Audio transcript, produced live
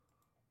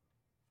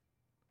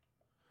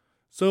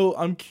So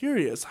I'm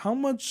curious, how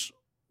much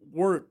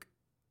work,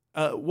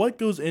 what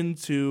goes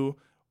into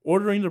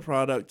ordering the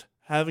product,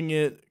 having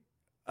it,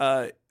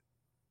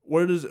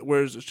 where is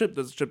it shipped?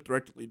 Does it ship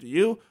directly to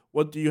you?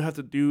 What do you have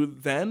to do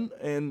then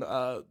in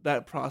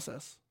that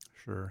process?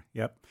 Sure.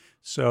 Yep.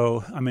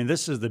 So, I mean,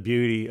 this is the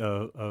beauty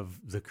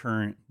of the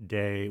current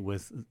day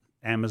with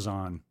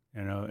Amazon.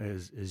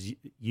 Is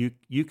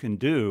you can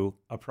do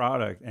a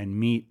product and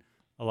meet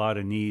a lot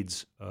of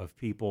needs of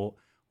people,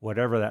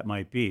 whatever that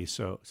might be.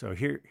 So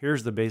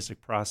here's the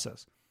basic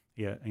process.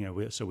 Yeah.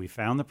 So we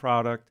found the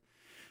product,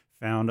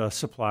 found a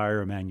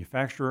supplier, a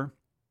manufacturer,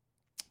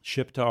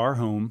 shipped to our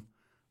home,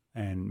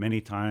 and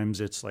many times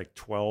it's like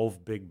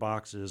 12 big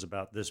boxes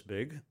about this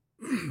big,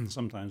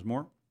 sometimes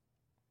more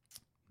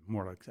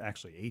like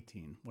actually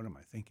 18. What am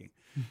I thinking?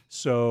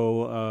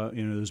 So,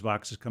 those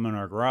boxes come in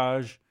our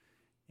garage,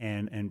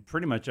 and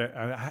pretty much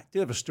I do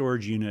have a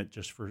storage unit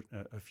just for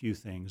a few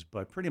things,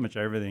 but pretty much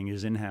everything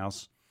is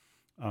in-house,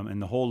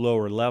 and the whole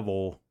lower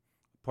level,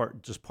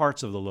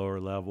 parts of the lower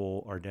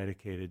level are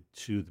dedicated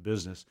to the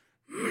business.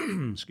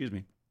 Excuse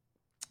me.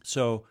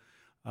 So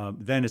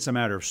then it's a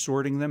matter of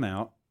sorting them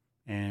out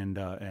and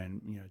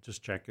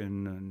just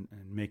checking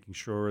and making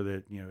sure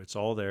that, it's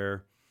all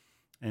there.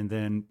 And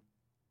then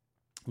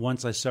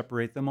once I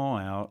separate them all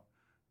out,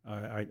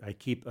 I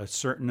keep a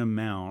certain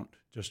amount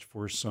just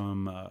for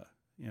some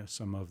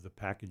of the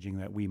packaging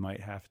that we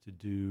might have to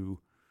do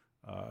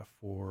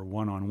for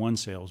one-on-one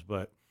sales.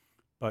 But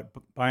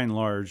by and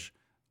large,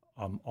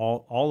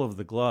 all of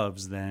the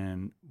gloves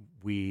then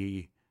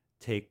we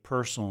take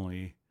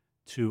personally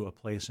to a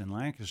place in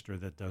Lancaster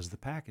that does the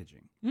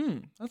packaging.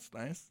 That's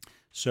nice.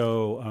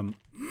 So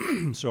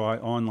so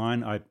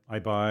I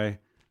buy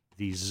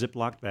these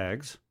Ziploc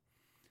bags.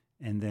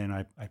 And then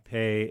I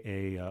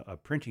pay a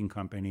printing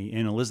company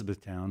in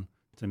Elizabethtown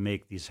to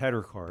make these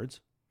header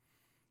cards.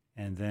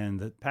 And then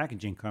the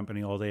packaging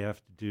company, all they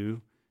have to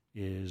do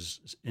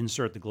is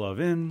insert the glove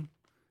in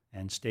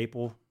and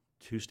staple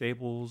 2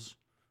 staples.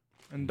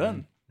 And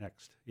done.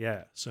 Next.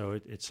 Yeah. So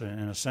it's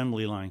an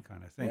assembly line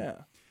kind of thing.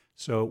 Yeah.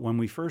 So when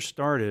we first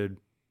started,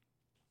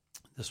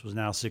 this was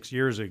now 6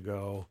 years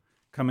ago,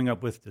 coming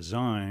up with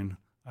design,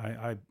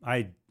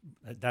 I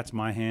that's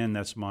my hand,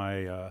 that's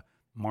my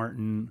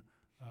Martin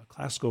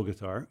classical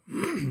guitar,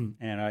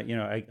 and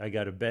I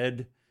got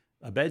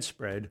a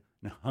bedspread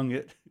and hung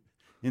it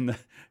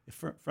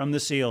from the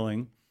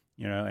ceiling,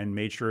 and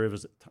made sure it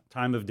was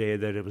time of day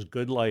that it was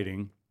good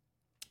lighting,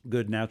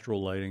 good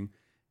natural lighting,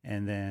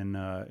 and then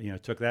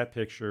took that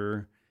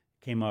picture,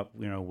 came up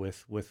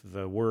with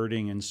the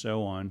wording and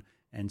so on,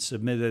 and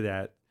submitted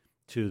that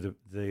to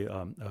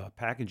the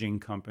packaging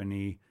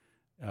company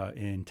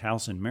in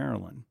Towson,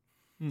 Maryland,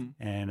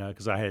 and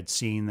because I had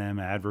seen them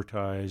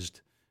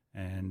advertised.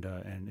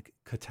 And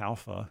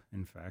Catalfa,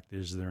 in fact,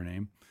 is their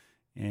name.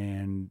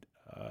 And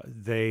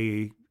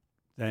they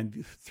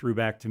then threw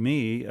back to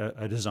me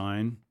a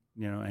design,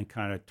 and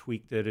kind of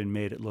tweaked it and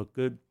made it look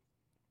good.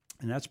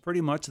 And that's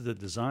pretty much the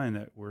design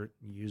that we're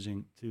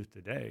using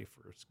today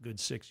for a good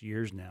 6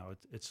 years now.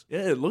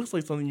 It looks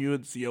like something you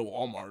would see at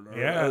Walmart.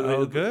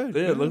 Good.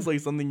 It looks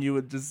like something you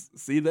would just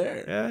see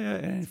there. Yeah.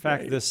 And in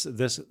fact,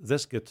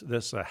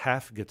 this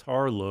half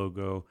guitar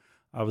logo,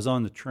 I was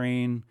on the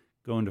train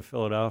going to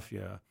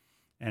Philadelphia.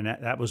 And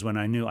that was when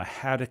I knew I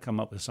had to come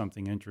up with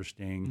something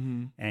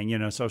interesting. Mm-hmm.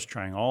 And, so I was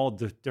trying all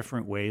the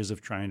different ways of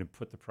trying to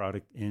put the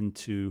product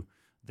into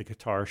the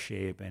guitar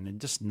shape, and it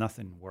just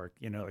nothing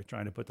worked, like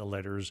trying to put the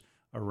letters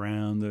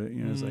around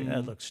it's like,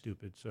 that looks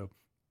stupid.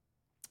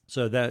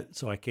 So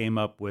I came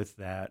up with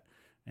that.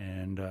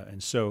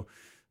 And so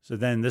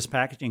then this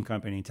packaging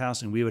company in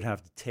Towson, we would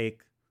have to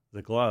take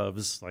the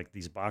gloves, like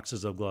these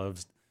boxes of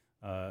gloves,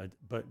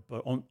 but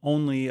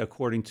only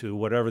according to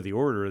whatever the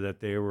order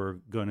that they were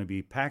going to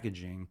be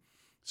packaging.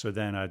 So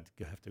then I'd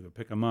have to go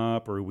pick them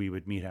up, or we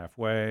would meet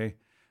halfway.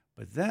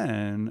 But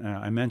then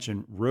I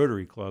mentioned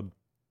Rotary Club,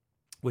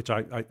 which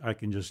I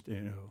can just,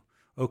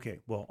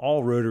 okay, well,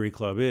 all Rotary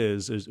Club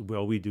is,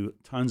 well, we do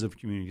tons of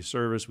community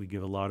service. We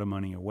give a lot of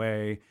money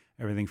away,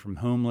 everything from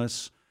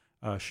homeless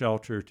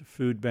shelter to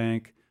food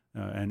bank,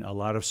 and a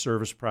lot of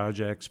service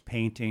projects,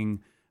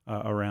 painting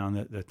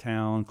around the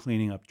town,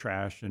 cleaning up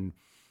trash,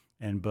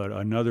 but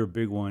another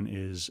big one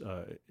is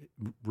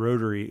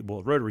Rotary.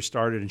 Well, Rotary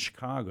started in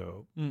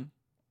Chicago,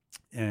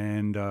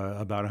 and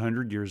about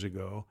 100 years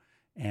ago,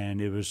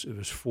 and it was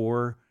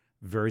 4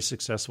 very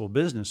successful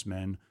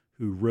businessmen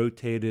who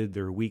rotated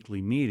their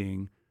weekly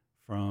meeting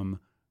from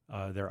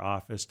their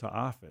office to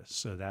office.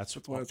 So that's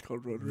why it's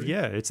called Rotary.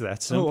 Yeah, it's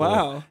that simple. Oh,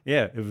 wow.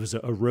 Yeah, it was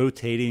a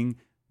rotating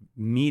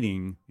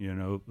meeting,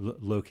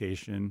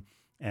 location,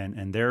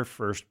 and their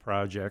first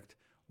project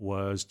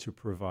was to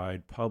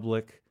provide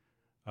public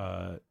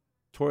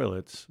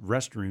toilets,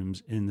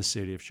 restrooms in the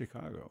city of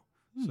Chicago.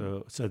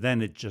 So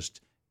then it just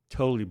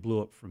totally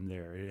blew up from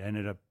there. It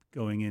ended up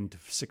going into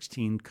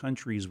 16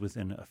 countries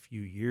within a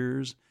few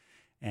years,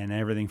 and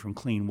everything from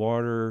clean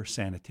water,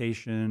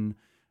 sanitation,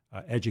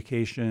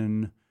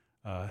 education,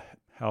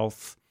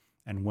 health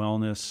and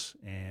wellness,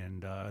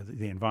 and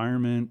the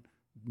environment,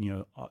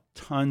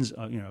 tons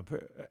of,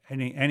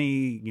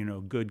 any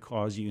good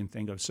cause you can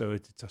think of. So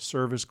it's a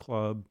service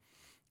club,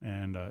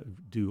 and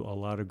do a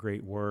lot of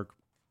great work.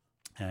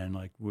 And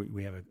like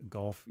we have a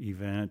golf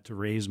event to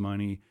raise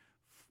money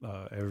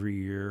every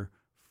year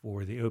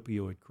for the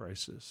opioid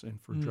crisis and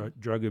for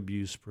drug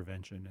abuse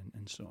prevention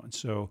and so on.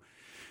 So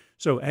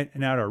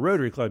and at our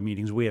Rotary Club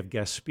meetings, we have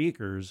guest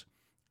speakers,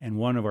 and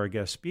one of our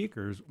guest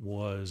speakers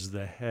was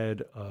the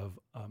head of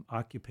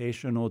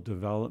Occupational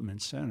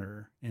Development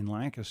Center in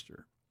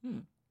Lancaster.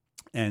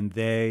 And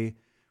they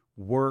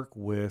work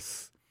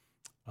with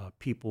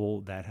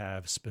people that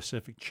have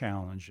specific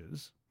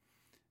challenges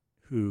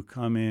who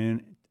come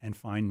in and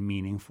find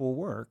meaningful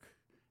work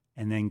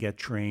and then get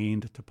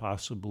trained to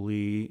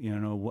possibly,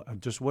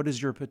 just what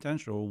is your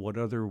potential? What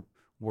other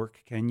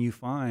work can you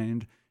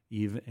find?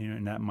 Even,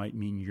 and that might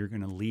mean you're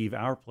going to leave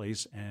our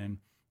place and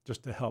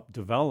just to help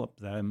develop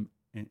them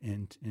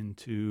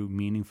into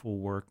meaningful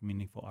work,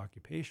 meaningful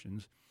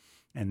occupations.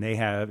 And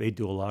they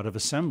do a lot of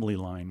assembly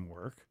line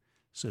work.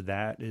 So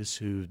that is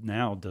who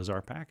now does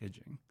our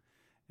packaging.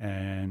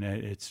 And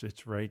it's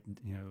right,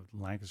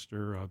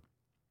 Lancaster,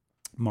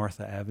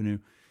 Martha Avenue.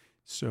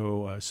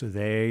 So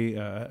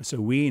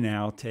we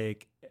now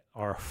take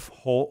our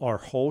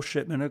whole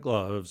shipment of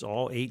gloves,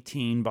 all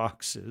 18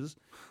 boxes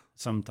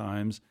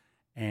sometimes,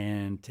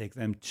 and take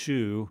them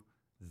to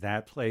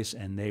that place,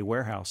 and they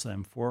warehouse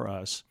them for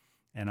us.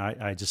 And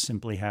I just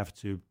simply have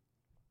to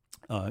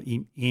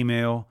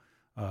email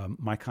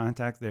my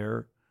contact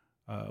there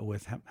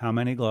with how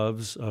many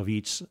gloves of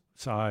each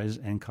size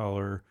and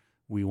color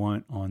we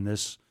want on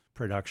this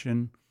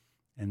production.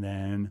 And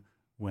then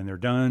when they're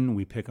done,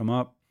 we pick them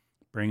up,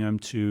 bring them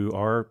to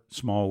our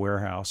small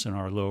warehouse in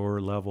our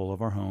lower level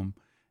of our home.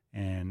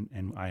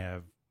 And I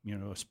have,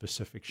 a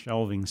specific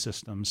shelving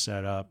system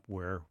set up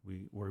where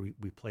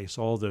we place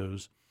all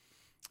those.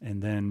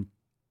 And then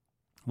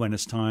when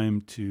it's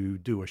time to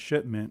do a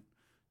shipment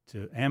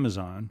to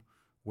Amazon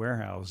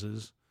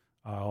warehouses,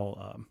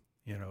 I'll,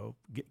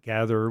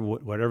 gather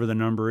whatever the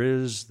number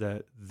is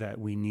that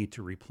we need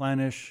to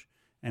replenish.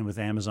 And with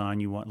Amazon,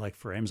 you want, like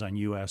for Amazon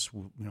US,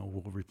 we'll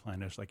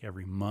replenish like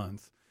every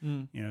month.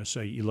 So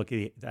you look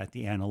at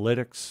the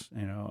analytics,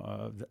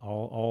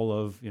 all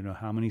of,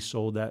 how many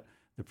sold that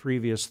the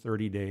previous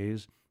 30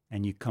 days,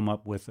 and you come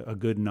up with a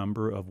good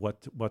number of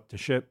what to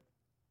ship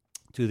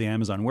to the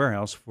Amazon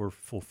warehouse for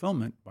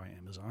fulfillment by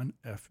Amazon,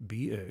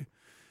 FBA.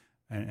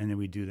 And then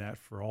we do that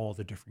for all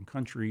the different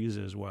countries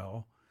as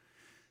well.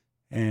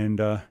 And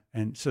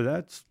so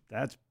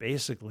that's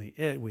basically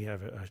it. We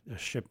have a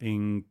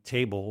shipping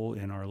table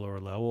in our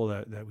lower level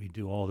that we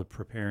do all the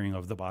preparing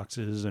of the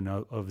boxes and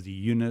of the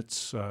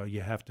units.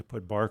 You have to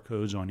put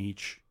barcodes on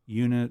each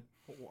unit.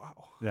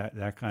 Wow.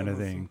 That kind of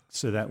thing.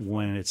 So that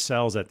when it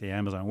sells at the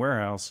Amazon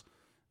warehouse,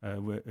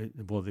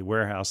 the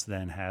warehouse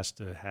then has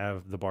to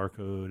have the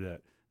barcode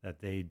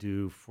that they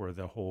do for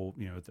the whole,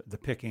 the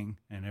picking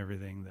and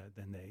everything. That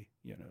then they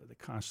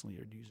constantly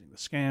are using the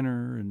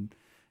scanner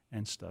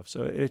and stuff.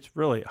 So it's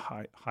really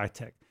high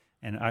tech.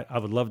 And I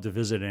would love to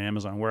visit an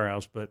Amazon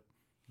warehouse, but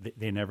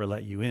they never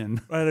let you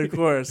in. Right, of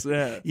course,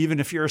 yeah.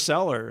 Even if you're a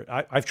seller.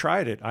 I've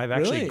tried it. I've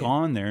actually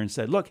gone there and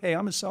said, look, hey,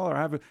 I'm a seller.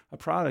 I have a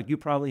product. You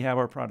probably have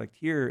our product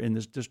here in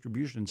this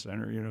distribution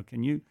center.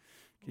 Can you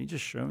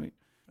just show me?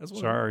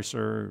 Sorry,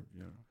 sir.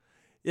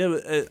 Yeah,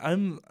 but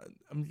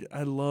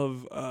I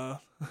love, I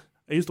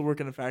used to work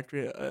in a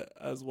factory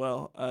as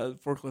well,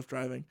 forklift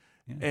driving.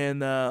 Yeah.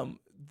 And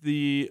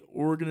the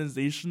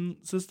organization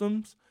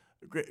systems,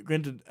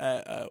 granted,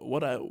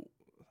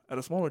 at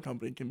a smaller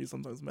company can be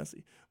sometimes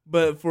messy,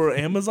 but for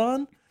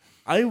Amazon,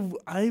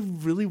 I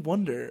really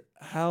wonder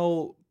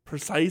how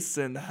precise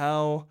and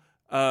how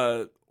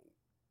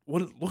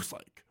what it looks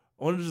like.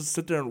 I want to just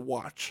sit there and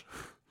watch,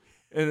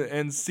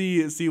 and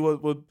see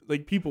what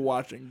like people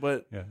watching.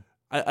 But yeah.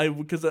 I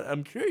because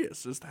I'm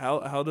curious, just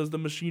how does the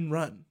machine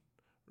run,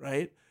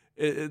 right?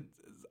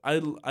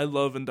 I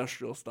love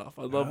industrial stuff.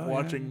 I love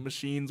watching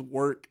machines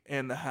work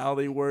and how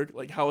they work.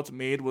 Like how it's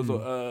made was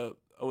a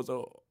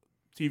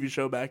TV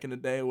show back in the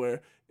day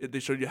where they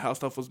showed you how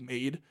stuff was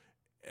made,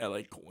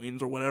 like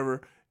coins or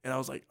whatever. And I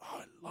was like,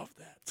 oh, I love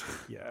that.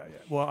 Yeah.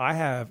 Well, I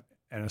have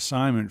an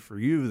assignment for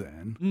you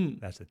then.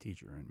 That's the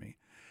teacher in me.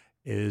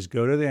 Is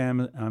go to the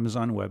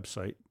Amazon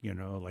website.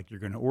 Like you're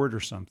going to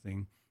order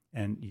something,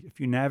 and if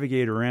you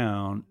navigate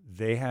around,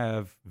 they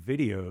have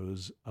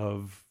videos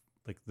of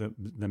like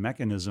the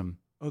mechanism.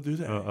 Oh, do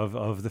they?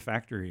 Of the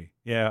factory.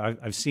 Yeah,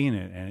 I've seen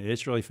it, and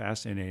it's really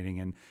fascinating.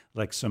 And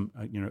like some,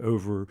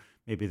 over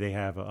maybe they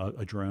have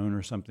a drone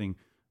or something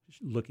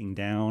looking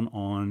down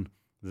on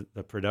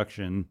the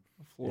production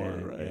floor,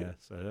 right? Yeah,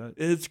 so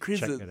it's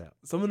crazy. Check it out.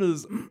 Some of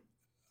those,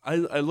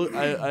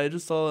 I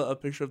just saw a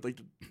picture of like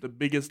the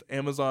biggest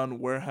Amazon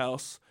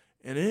warehouse,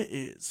 and it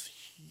is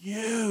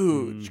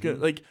huge.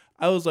 Mm-hmm. Like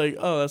I was like,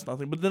 oh, that's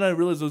nothing. But then I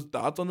realized those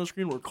dots on the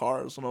screen were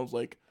cars, and I was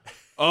like,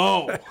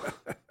 oh.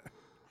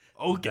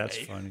 Okay. That's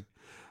funny.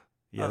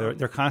 Yeah,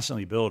 they're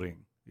constantly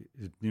building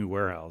new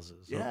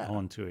warehouses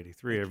on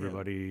 283.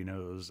 Everybody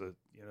knows that,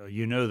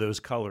 those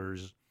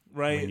colors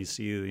Right. when you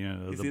see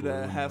You the see blue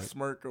that and half white.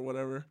 smirk or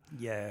whatever.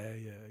 Yeah,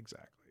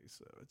 exactly.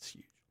 So it's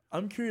huge.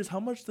 I'm curious, how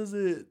much does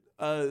it?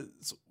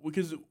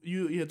 Because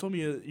you had told me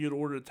you'd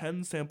ordered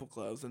 10 sample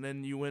gloves, and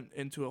then you went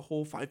into a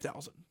whole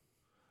 5,000.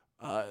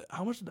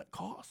 How much did that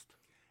cost?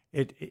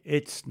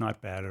 It's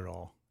not bad at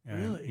all.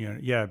 And,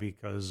 Really? yeah,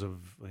 because of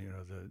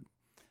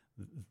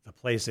the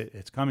place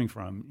it's coming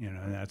from.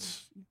 And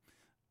that's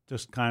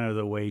just kind of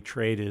the way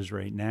trade is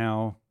right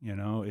now.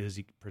 Is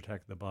you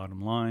protect the bottom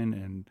line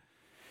and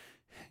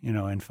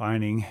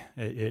finding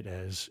it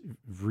as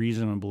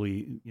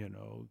reasonably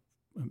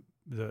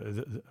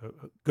the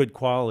good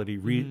quality,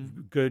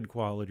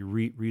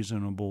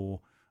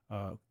 reasonable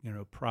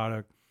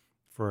product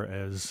for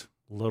as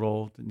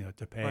little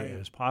to pay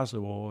as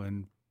possible,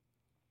 and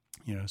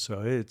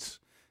so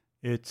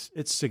it's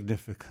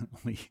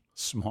significantly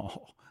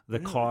small, the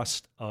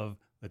cost of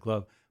the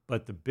glove,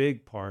 but the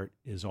big part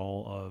is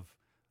all of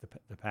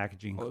the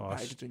packaging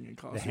costs,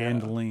 the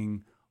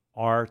handling,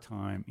 our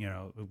time,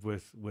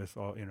 with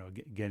all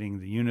getting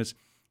the units,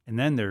 and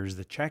then there's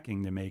the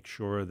checking to make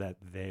sure that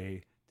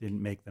they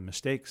didn't make the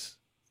mistakes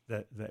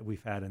that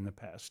we've had in the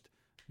past,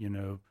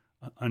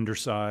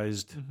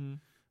 undersized,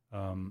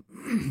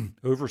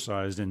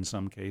 oversized in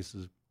some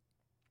cases,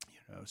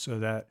 so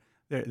that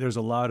there's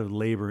a lot of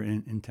labor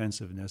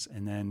intensiveness,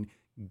 and then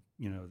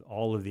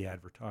all of the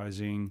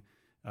advertising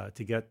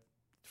to get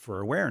for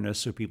awareness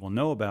so people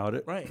know about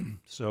it. Right.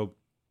 So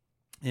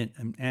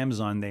in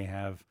Amazon they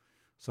have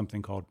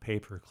something called pay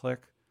per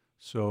click.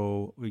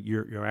 So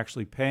you're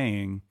actually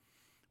paying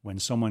when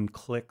someone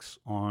clicks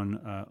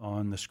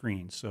on the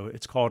screen. So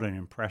it's called an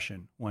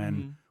impression.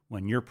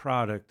 When your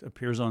product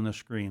appears on the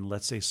screen,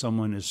 let's say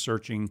someone is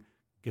searching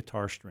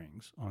guitar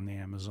strings on the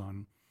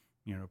Amazon,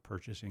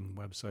 purchasing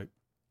website,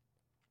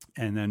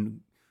 and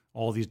then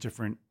all these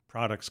different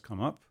products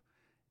come up,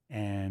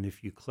 and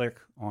if you click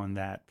on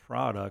that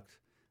product,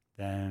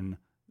 then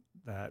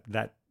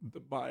that the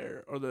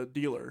buyer or the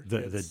dealer,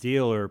 the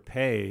dealer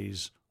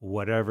pays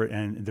whatever,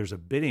 and there's a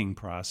bidding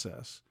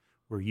process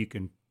where you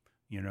can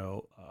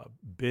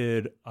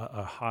bid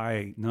a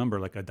high number,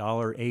 like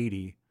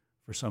 $1.80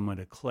 for someone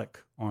to click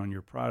on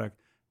your product.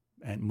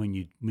 And when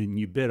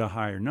you bid a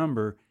higher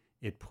number,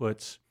 it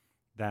puts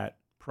that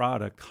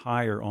product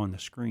higher on the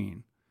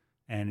screen,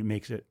 and it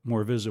makes it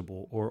more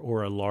visible,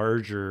 or a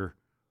larger,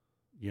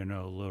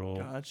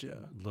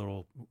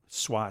 little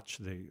swatch,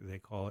 they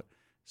call it.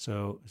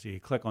 So you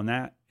click on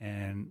that,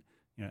 and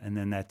and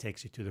then that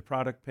takes you to the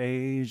product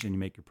page, and you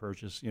make your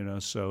purchase.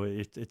 So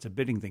it's a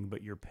bidding thing,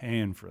 but you're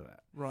paying for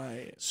that.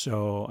 Right.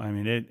 So I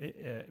mean,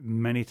 it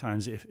many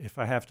times, if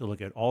I have to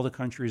look at all the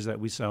countries that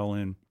we sell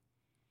in,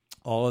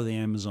 all of the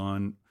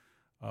Amazon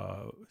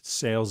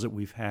sales that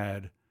we've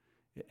had,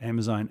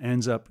 Amazon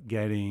ends up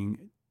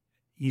getting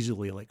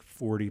easily like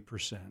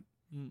 40%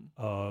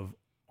 of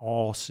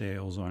all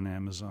sales on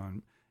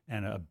Amazon,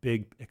 and a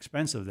big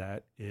expense of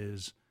that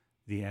is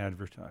the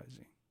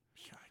advertising.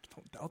 Yeah, I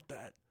don't doubt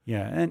that.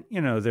 Yeah, and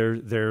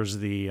there's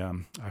the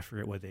I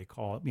forget what they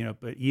call it,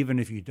 but even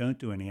if you don't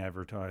do any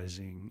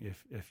advertising,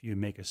 if you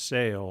make a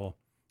sale,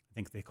 I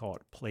think they call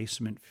it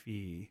placement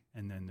fee,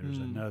 and then there's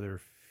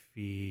another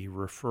fee,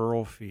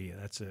 referral fee.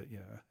 That's it, yeah,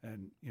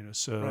 and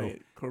so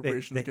right,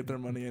 corporations get their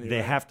money anyway.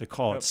 They have to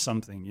call it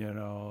something,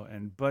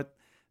 but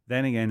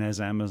then again, as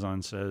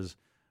Amazon says,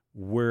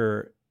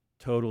 we're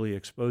totally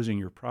exposing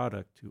your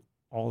product to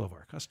all of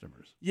our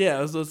customers. Yeah,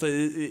 I was going to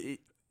say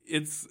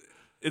it's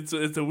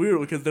a weird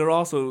one because they're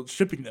also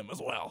shipping them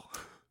as well.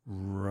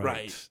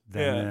 Right.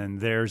 Then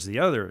there's the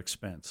other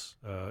expense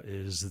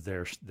is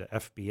the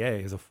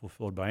FBA, the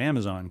fulfilled by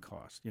Amazon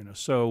cost.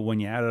 So when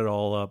you add it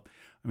all up,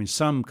 I mean,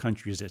 some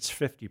countries it's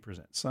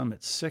 50%, some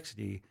it's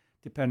 60%,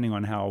 depending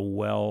on how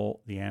well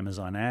the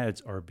Amazon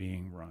ads are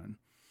being run.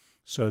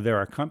 So there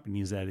are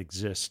companies that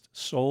exist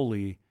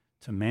solely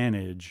to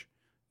manage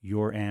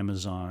your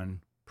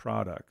Amazon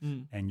product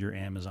and your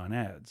Amazon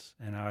ads.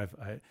 And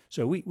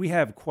so we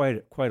have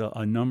quite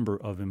a number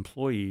of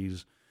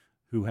employees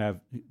who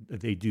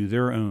they do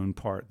their own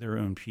part, their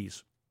own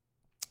piece.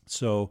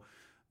 So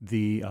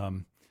the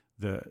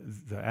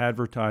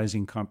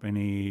advertising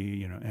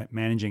company,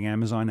 managing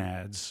Amazon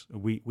ads,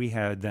 we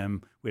had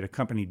a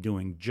company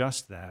doing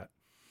just that,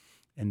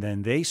 and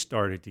then they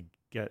started to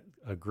get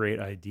a great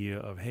idea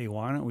of, hey,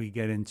 why don't we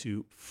get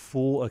into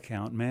full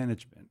account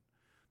management?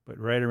 But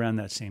right around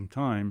that same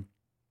time,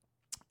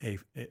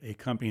 a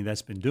company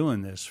that's been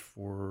doing this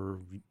for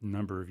a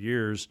number of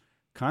years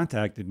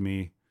contacted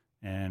me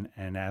and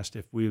asked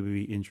if we would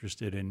be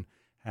interested in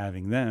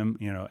having them,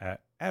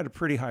 at a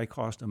pretty high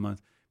cost a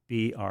month,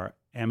 be our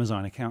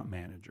Amazon account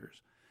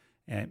managers.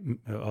 And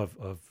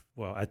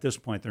at this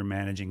point, they're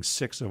managing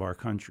 6 of our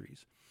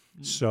countries.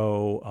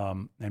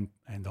 So, and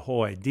the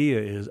whole idea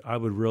is I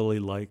would really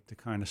like to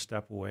kind of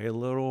step away a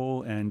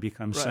little and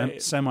become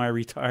Right.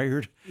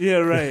 semi-retired. Yeah,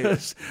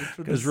 right.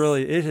 Because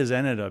really it has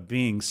ended up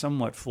being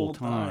somewhat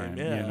Full-time, full-time,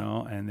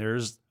 yeah. and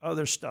there's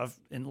other stuff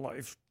in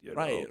life,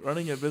 Right.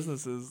 Running a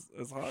business is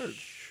hard.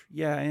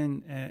 Yeah,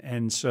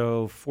 and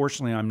so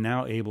fortunately I'm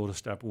now able to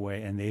step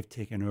away, and they've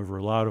taken over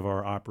a lot of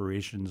our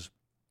operations,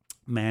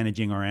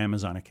 managing our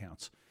Amazon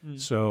accounts.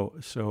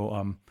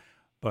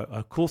 But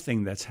a cool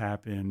thing that's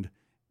happened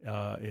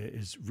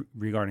is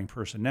regarding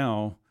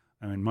personnel.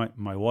 I mean,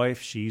 my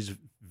wife, she's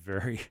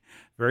very,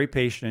 very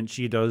patient.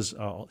 She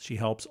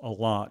helps a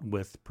lot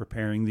with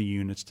preparing the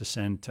units to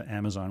send to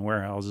Amazon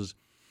warehouses,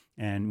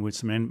 and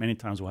many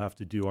times we'll have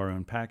to do our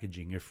own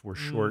packaging if we're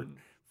short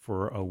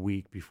for a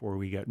week before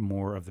we get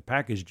more of the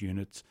packaged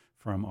units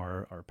from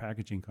our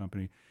packaging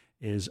company.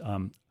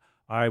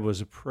 I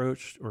was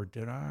approached, or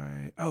did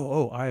I?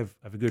 I have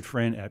a good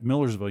friend at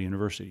Millersville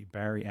University,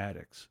 Barry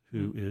Addix,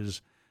 who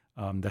is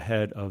the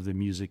head of the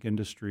music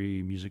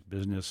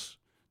business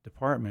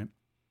department.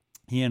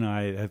 He and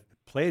I have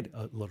played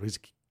a little. He's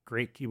a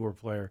great keyboard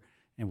player,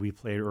 and we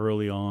played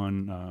early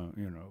on,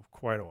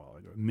 quite a while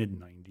ago,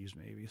 mid-'90s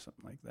maybe,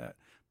 something like that.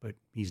 But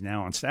he's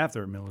now on staff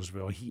there at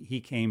Millersville.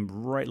 He came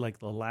right like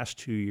the last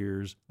 2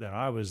 years that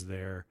I was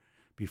there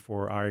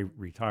before I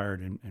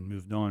retired and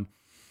moved on.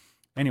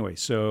 Anyway,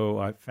 so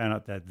I found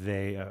out that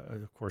they,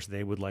 of course,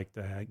 they would like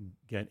to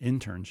get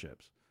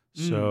internships.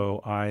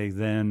 So I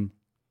then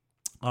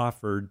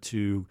offered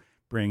to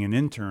bring an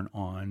intern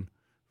on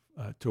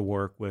to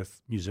work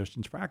with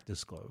Musicians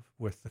Practice Club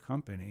with the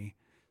company.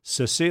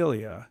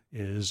 Cecilia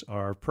is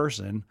our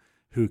person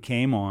who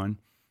came on,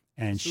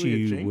 and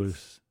she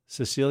was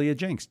Cecilia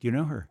Jenks. Do you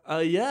know her?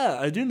 Yeah,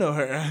 I do know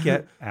her.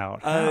 Get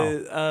out.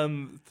 How?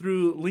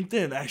 Through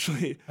LinkedIn,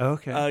 actually.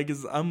 Okay.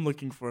 Because I'm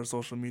looking for a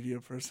social media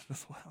person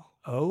as well.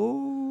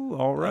 Oh,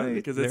 all right.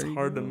 Because it's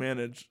hard to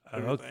manage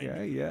everything.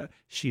 Okay, yeah.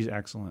 She's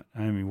excellent.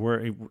 I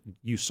mean,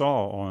 you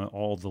saw on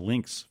all the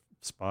links,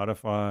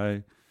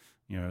 Spotify,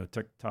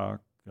 TikTok,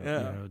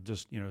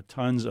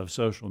 tons of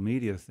social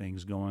media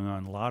things going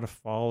on. A lot of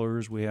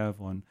followers we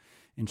have on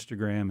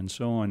Instagram and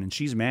so on. And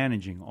she's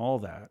managing all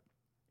that.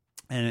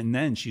 And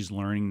then she's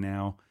learning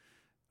now.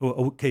 Well,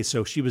 okay,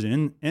 so she was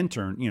an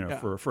intern,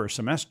 for a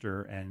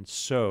semester, and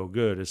so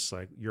good. It's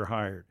like you're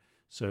hired.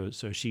 So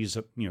she's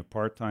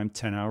part-time,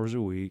 10 hours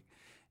a week,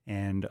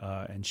 and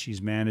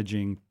she's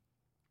managing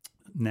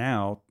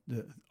now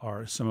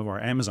some of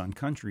our Amazon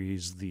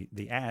countries,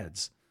 the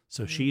ads.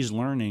 So she's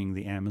learning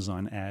the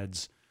Amazon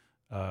ads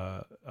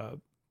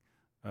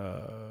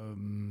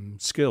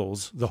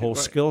skills, the whole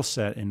skill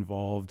set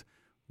involved,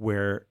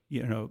 where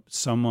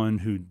someone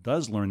who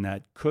does learn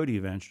that could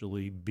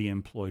eventually be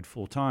employed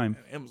full-time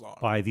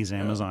by these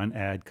Amazon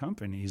ad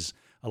companies.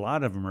 A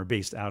lot of them are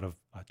based out of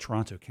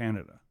Toronto,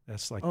 Canada.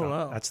 That's like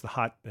that's the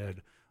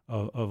hotbed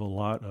of a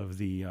lot of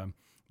the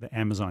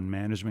Amazon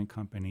management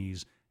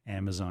companies,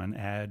 Amazon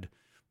ad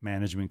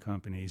management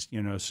companies.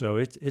 So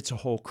it's a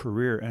whole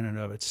career in and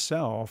of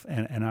itself.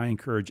 And I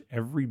encourage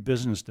every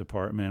business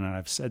department, and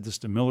I've said this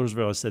to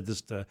Millersville, I said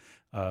this to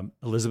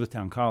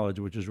Elizabethtown College,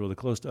 which is really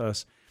close to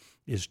us,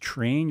 is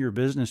train your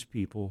business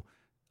people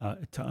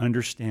to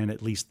understand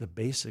at least the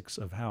basics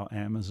of how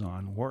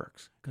Amazon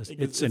works, because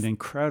it's an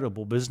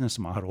incredible business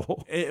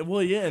model.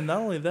 And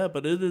not only that,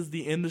 but it is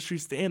the industry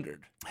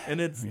standard, and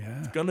it's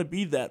going to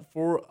be that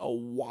for a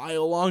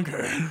while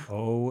longer.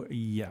 Oh,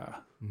 yeah,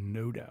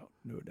 no doubt.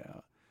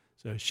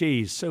 So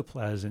she's so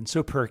pleasant,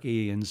 so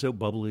perky, and so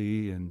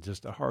bubbly, and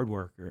just a hard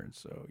worker. And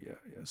so, yeah.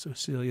 So,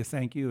 Celia,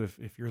 thank you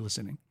if you're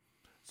listening.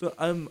 So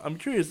I'm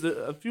curious.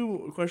 A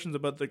few questions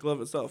about the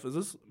glove itself. Is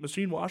this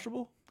machine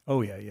washable?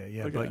 Oh yeah.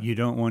 Okay. But you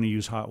don't want to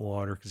use hot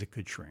water because it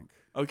could shrink.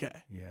 Okay.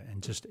 Yeah,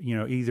 and just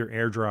either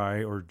air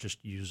dry or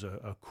just use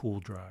a cool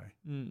dry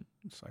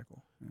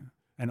cycle. Yeah.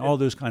 And all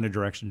those kind of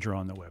directions are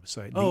on the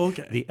website.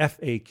 Okay. The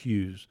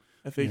FAQs.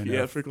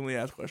 Frequently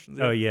asked questions.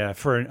 Yeah. Oh yeah.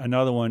 For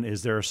another one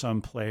is there are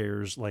some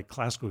players, like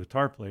classical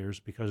guitar players,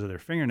 because of their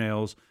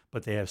fingernails,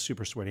 but they have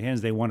super sweaty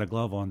hands. They want a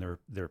glove on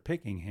their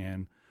picking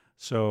hand.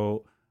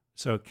 So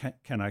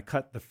can I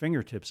cut the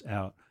fingertips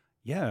out?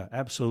 Yeah,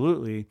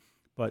 absolutely.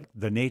 But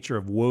the nature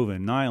of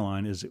woven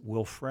nylon is it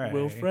will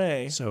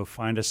fray. So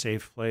find a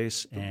safe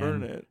place and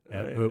burn it.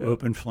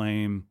 Open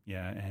flame,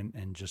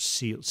 and just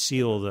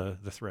seal the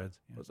threads.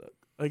 Yeah. What's that?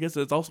 I guess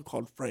it's also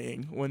called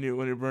fraying when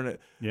you burn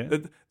it. Yeah.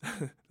 That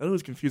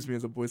always confused me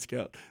as a Boy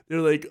Scout. They're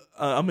like,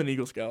 I'm an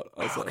Eagle Scout.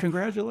 Oh,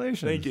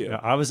 congratulations. Thank you. Yeah,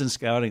 I was in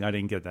scouting. I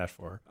didn't get that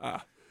far.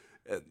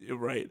 You're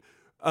right.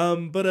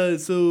 For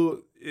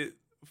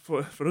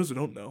those who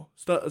don't know,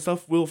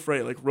 stuff will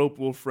fray, like rope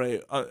will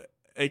fray,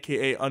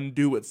 aka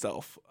undo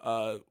itself.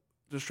 The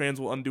strands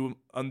will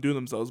undo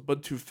themselves.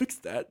 But to fix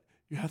that,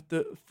 you have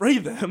to fray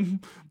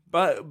them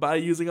by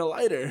using a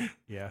lighter.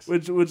 Yes.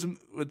 Which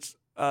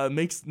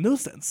makes no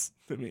sense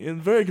to me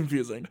and very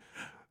confusing.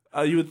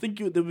 You would think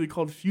they would be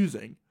called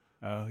fusing.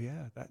 Oh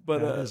yeah, that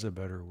is a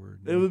better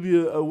word. It would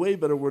be a way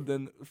better word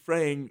than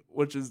fraying,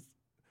 which is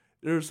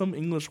there are some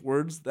English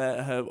words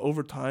that have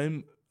over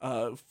time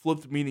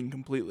flipped meaning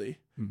completely,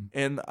 Mm.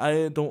 and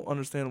I don't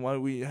understand why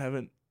we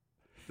haven't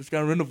just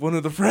gotten rid of one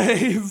of the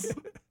phrase.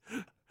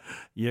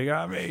 You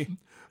got me.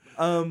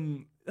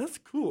 That's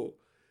cool.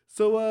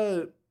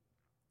 So,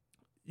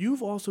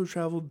 you've also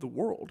traveled the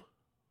world.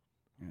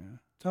 Yeah.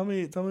 Tell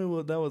me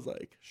what that was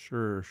like.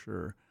 Sure.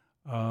 So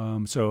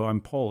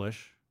I'm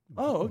Polish.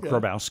 Oh, okay.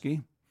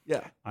 Grabowski.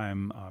 Yeah.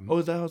 I'm.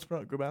 Is that how it's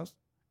pronounced? Grabowski?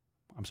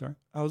 I'm sorry.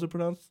 How is it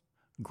pronounced?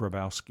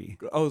 Grabowski.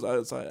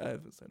 Sorry, I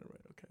haven't said it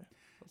right. Okay.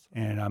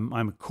 And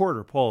I'm a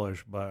quarter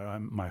Polish, but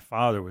my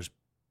father was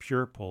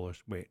pure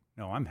Polish. Wait,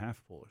 no, I'm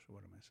half Polish.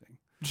 What am I saying?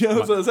 Yeah,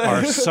 that's what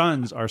I was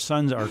saying. Our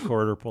sons are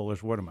quarter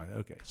Polish. What am I?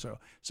 Okay,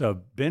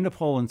 so been to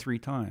Poland 3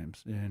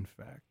 times. In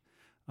fact,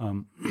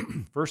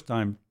 first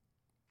time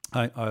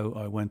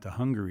I went to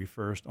Hungary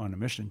first on a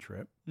mission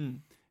trip,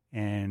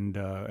 and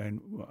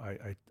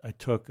I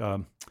took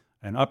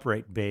an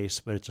upright bass,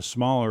 but it's a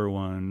smaller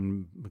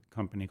one, a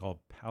company called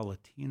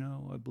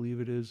Palatino, I believe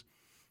it is,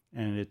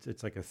 and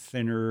it's like a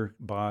thinner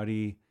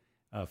body,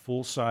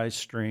 full size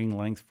string,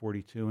 length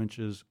 42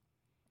 inches,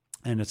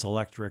 and it's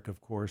electric,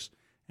 of course.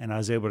 And I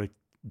was able to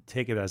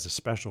take it as a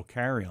special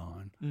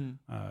carry-on.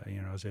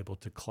 I was able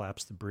to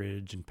collapse the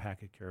bridge and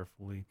pack it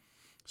carefully.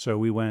 So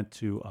we went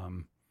to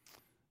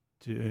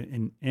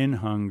in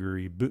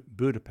Hungary,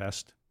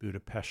 Budapest,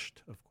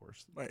 of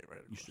course. Right.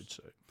 You should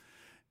say.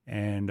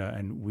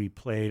 And we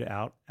played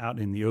out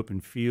in the open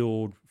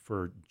field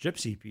for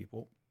gypsy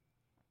people.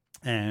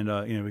 And,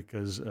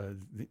 because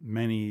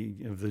many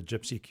of the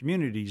gypsy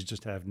communities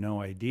just have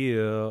no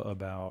idea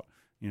about,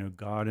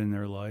 God in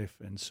their life.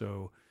 And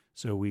so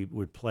we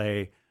would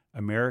play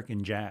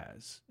American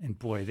jazz, and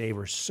boy, they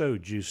were so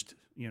juiced,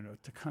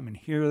 to come and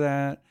hear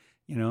that,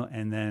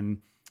 and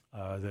then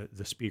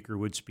the speaker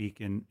would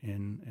speak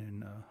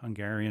in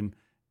Hungarian,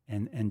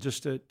 and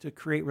just to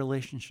create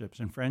relationships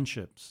and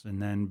friendships,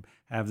 and then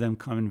have them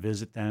come and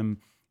visit them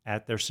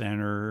at their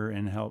center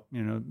and help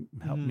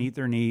meet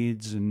their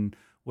needs and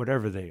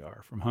whatever they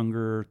are, from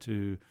hunger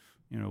to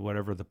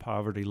whatever the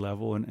poverty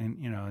level,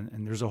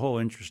 and there's a whole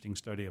interesting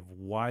study of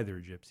why they're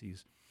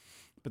gypsies.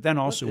 But then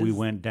also we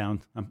went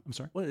down. I'm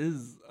sorry. What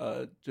is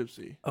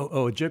gypsy?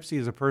 Oh, a gypsy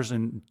is a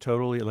person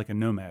totally like a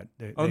nomad.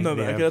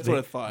 Nomad. That's what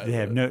I thought. They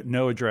have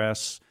no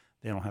address.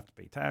 They don't have to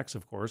pay tax,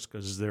 of course,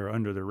 because they're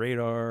under the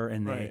radar,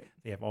 and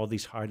they have all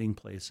these hiding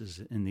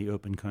places in the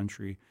open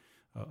country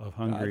of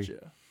Hungary.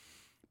 Gotcha.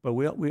 But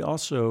we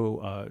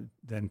also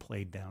then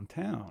played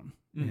downtown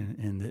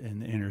in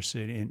the inner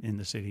city, in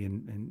the city,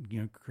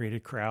 and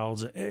created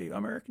crowds. Hey,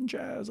 American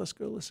jazz, let's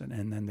go listen.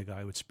 And then the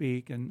guy would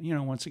speak, and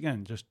once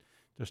again, just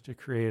to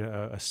create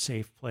a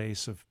safe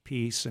place of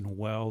peace and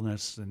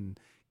wellness and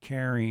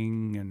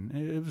caring, and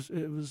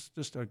it was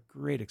just a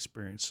great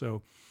experience.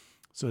 So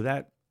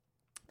that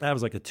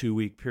was like a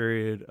 2-week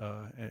period,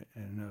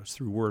 and it was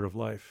through word of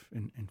life,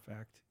 in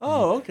fact.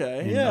 Oh,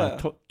 okay, yeah.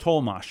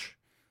 Tolmash,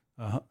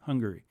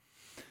 Hungary.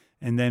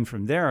 And then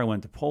from there, I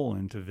went to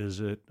Poland to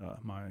visit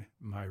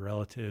my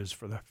relatives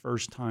for the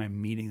first time,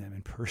 meeting them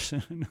in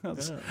person.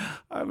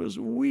 I was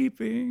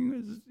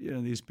weeping.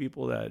 These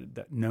people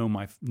that knew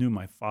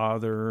my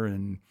father,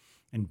 and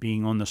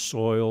being on the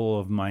soil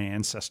of my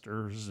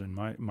ancestors. And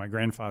my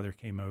grandfather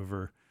came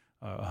over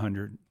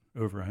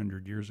over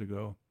 100 years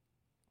ago.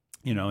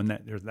 And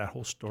there's that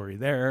whole story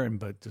there.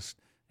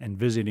 And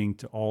visiting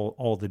to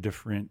all the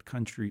different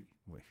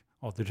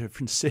all the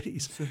different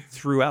cities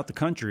throughout the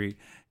country,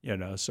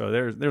 so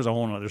there's a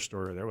whole other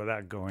story there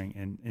without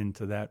going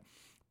into that.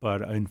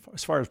 But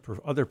as far as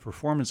other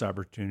performance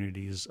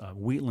opportunities,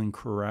 Wheatland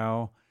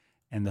Chorale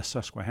and the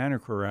Susquehanna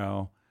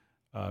Chorale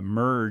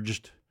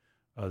merged.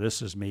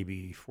 This is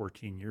maybe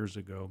 14 years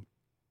ago,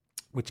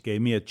 which gave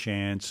me a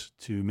chance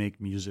to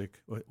make music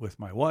with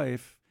my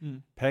wife,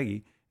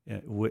 Peggy,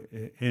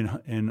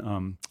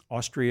 in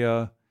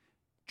Austria,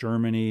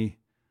 Germany,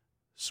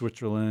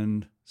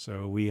 Switzerland.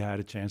 So we had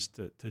a chance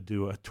to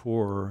do a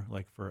tour,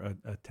 like for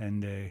a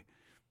 10-day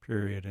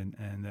period,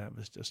 and that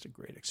was just a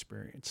great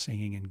experience,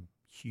 singing in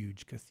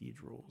huge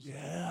cathedrals,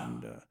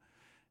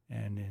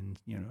 and in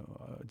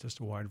just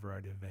a wide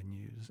variety of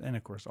venues, and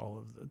of course all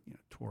of the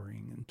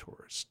touring and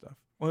tourist stuff.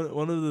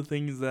 One of the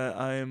things that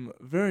I am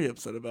very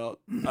upset about,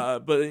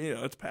 but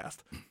it's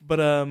past. But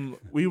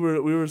we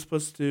were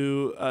supposed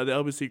to the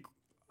LBC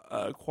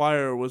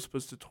choir was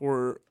supposed to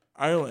tour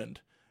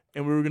Ireland.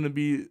 And we were gonna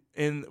be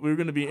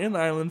in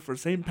Ireland for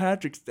St.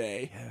 Patrick's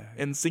Day,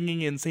 and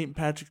singing in St.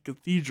 Patrick's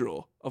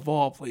Cathedral of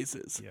all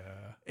places.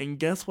 Yeah. And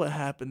guess what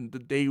happened the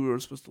day we were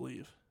supposed to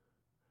leave?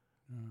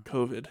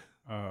 COVID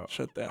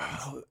shut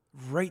down.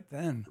 Right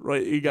then.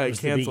 Right, it got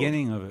canceled. The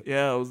beginning of it.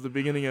 Yeah, it was the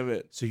beginning of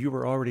it. So you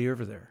were already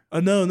over there.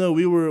 No,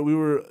 we were.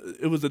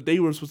 It was the day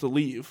we were supposed to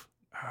leave,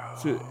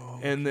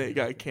 and it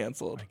got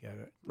canceled. I get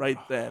it. Right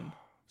then.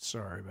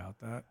 Sorry about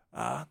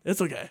that.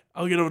 It's okay.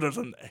 I'll get over there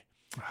someday.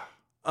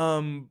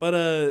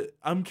 But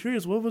I'm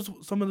curious, what was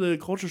some of the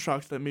culture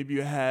shocks that maybe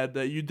you had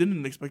that you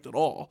didn't expect at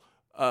all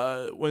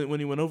when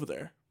you went over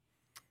there?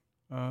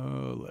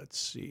 Let's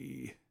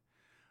see.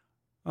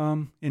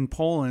 In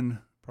Poland,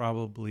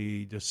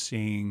 probably just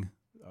seeing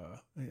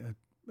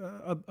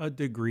a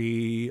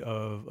degree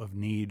of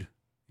need,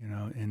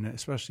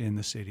 especially in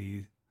the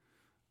city,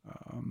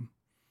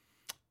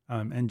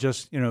 and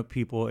just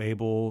people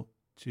able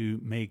to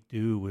make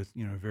do with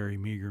very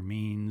meager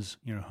means,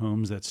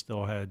 homes that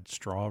still had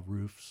straw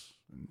roofs.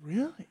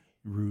 Really?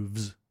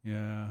 Roofs,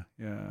 yeah.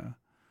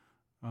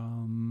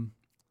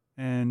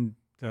 And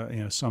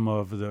some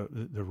of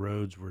the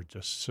roads were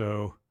just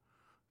so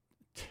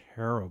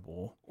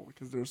terrible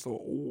because they're so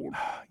old.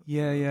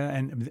 Yeah,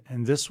 and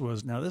this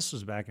was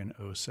back in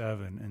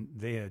 '07, and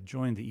they had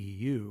joined the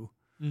EU,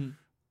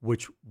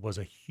 which was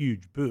a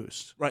huge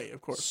boost. Right,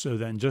 of course. So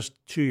then,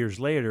 just 2 years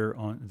later,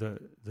 on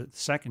the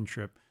second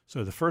trip.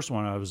 So the first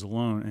one I was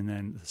alone, and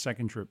then the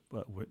second trip,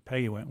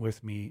 Peggy went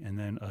with me, and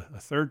then a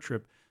third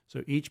trip.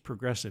 So each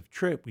progressive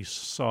trip, we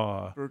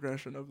saw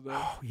progression of the.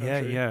 Oh,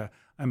 yeah.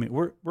 I mean,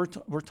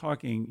 we're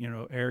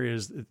talking,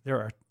 areas that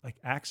there are like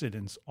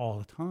accidents all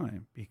the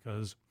time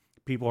because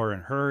people are in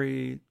a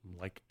hurry,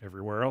 like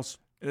everywhere else.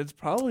 And it's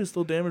probably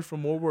still damaged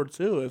from World War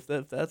II, if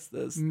that's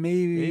this.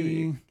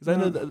 Maybe. Because I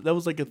know that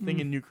was like a thing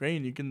in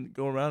Ukraine. You can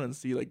go around and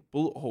see like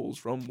bullet holes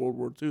from World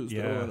War II.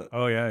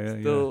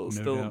 Still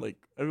Still like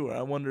everywhere.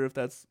 I wonder if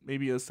that's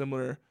maybe a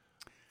similar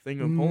thing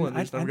in Poland.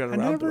 They just never got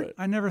around to it.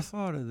 I never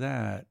thought of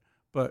that.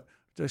 But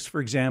just for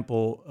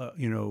example,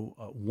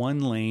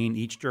 one lane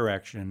each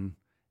direction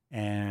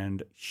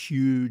and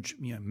huge,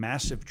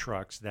 massive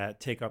trucks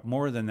that take up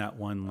more than that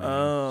one lane.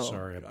 Oh,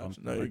 sorry, gotcha.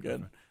 No, you're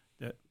good.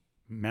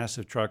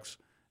 Massive trucks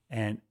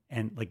and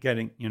like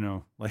getting,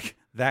 like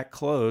that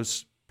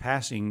close,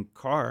 passing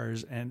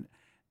cars and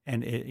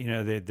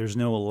it, there's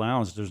no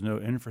allowance, there's no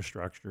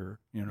infrastructure,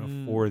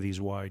 for these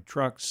wide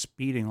trucks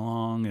speeding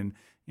along. And,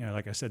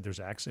 like I said,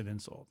 there's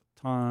accidents all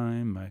the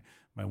time.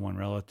 My one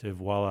relative,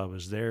 while I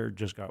was there,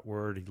 just got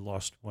word he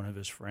lost one of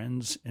his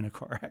friends in a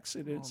car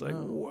accident. It's like,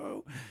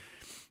 whoa.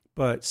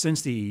 But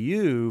since the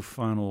EU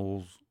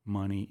funnels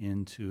money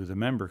into the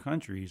member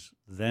countries,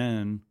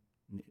 then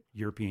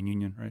European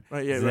Union, right?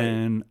 Right, yeah,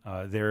 then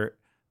they're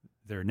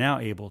now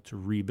able to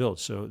rebuild.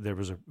 So there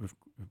was a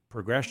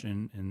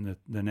progression in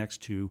the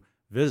next two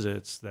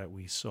visits that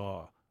we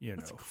saw.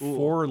 Cool.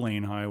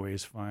 4-lane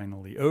highways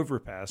finally,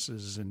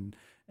 overpasses and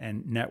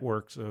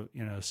networks of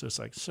so it's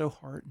like so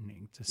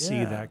heartening to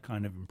see that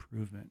kind of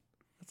improvement.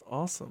 That's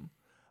awesome.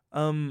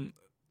 In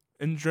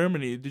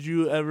Germany, did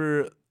you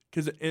ever?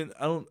 Because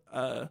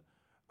I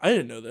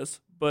didn't know this,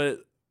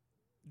 but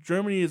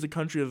Germany is a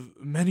country of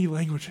many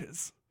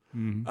languages,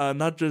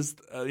 not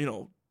just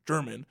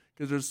German.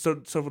 Because there's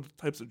several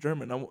types of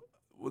German.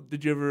 What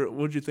did you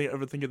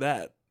ever think of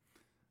that?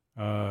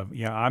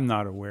 I'm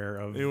not aware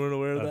of. You weren't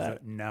aware of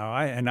that? No,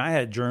 I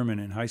had German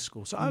in high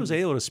school, so I was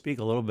able to speak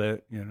a little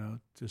bit,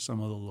 to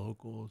some of the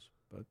locals.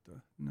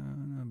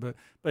 But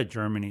but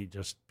Germany,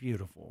 just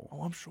beautiful.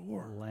 Oh, I'm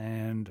sure.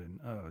 Land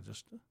and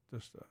just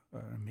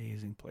an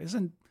amazing place,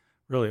 and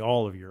really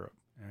all of Europe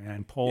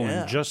and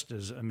Poland, just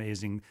as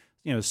amazing.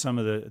 Some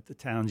of the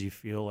towns you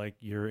feel like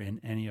you're in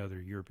any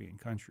other European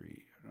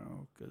country,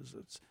 because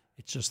it's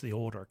just the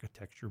old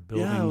architecture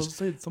buildings. Yeah, I was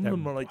saying some of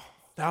them are like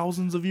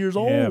thousands of years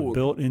old. Yeah,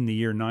 built in the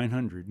year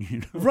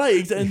 900.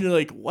 Right, and you're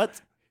like,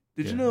 what?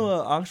 Did you know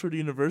Oxford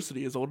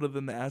University is older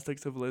than the Aztec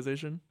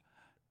civilization?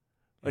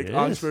 Like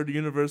Oxford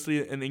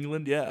University in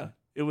England,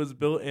 it was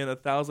built in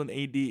 1000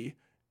 AD,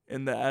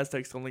 and the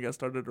Aztecs only got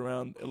started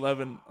around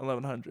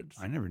 1100s.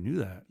 I never knew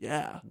that.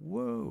 Yeah.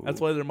 Whoa. That's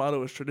why their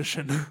motto is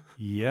tradition.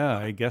 Yeah,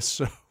 I guess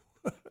so.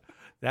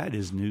 That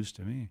is news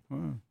to me.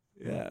 Wow.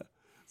 Yeah.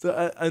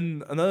 So,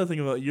 and another thing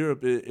about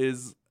Europe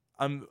is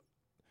I'm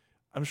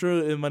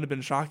sure it might have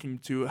been shocking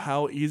to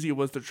how easy it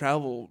was to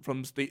travel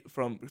from state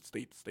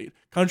to state,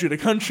 country to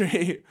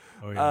country.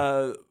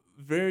 Oh,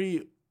 yeah.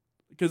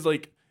 Because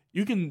like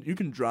you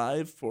can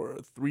drive for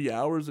 3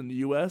 hours in the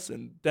U.S.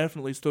 and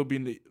definitely still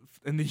be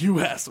in the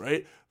U.S.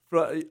 Right?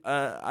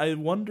 I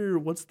wonder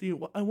what's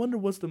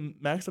the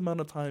max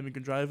amount of time you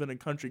can drive in a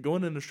country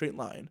going in a straight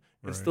line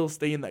and still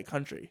stay in that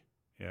country.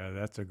 Yeah,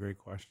 that's a great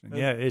question.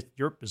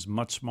 Europe is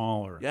much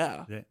smaller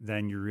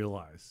than you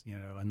realize,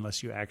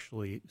 unless you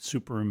actually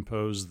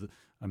superimpose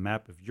a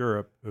map of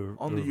Europe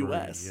on the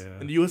U.S. Yeah.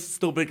 And the U.S. is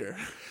still bigger.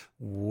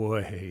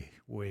 Way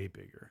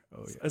bigger.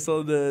 Oh, yeah. I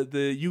saw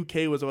the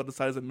U.K. was about the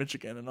size of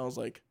Michigan, and I was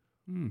like,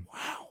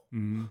 wow.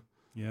 Mm-hmm.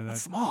 Yeah,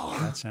 that's small.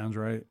 That sounds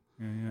right.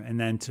 Yeah. And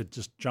then to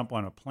just jump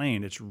on a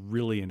plane, it's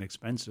really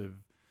inexpensive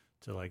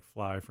to like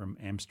fly from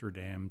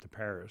Amsterdam to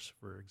Paris,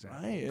 for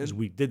example. Because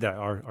we did that.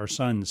 Our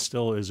son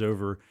still is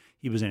over.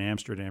 He was in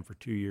Amsterdam for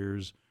 2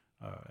 years.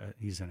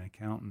 He's an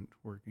accountant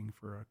working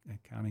for a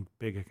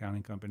big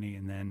accounting company,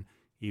 and then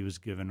he was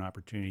given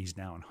opportunities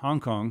now in Hong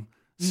Kong.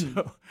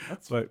 So,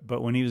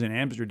 but when he was in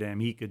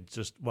Amsterdam, he could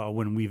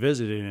when we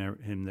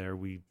visited him there,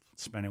 we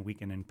spent a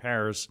weekend in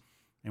Paris,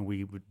 and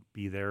we would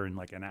be there in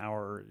like an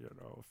hour,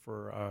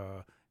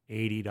 for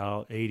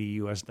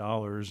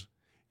 $80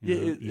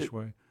 each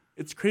way.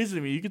 It's crazy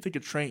to me. You could take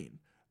a train,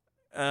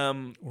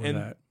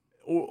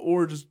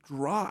 or just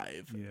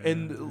drive,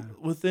 and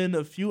within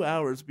a few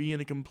hours be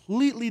in a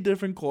completely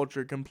different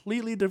culture,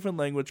 completely different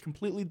language,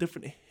 completely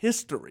different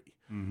history,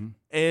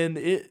 and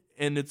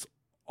it's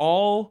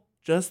all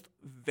just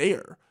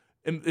there.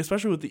 And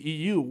especially with the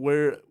EU,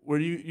 where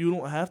you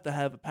don't have to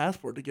have a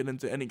passport to get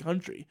into any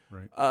country.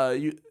 Right.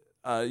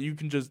 You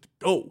can just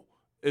go.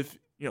 If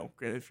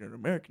granted, if you're an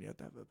American, you have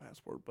to have a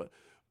passport.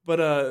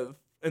 But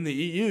in the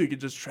EU, you can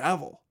just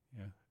travel.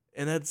 Yeah.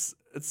 And it's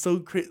so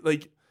crazy.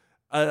 Like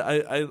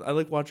I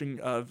like watching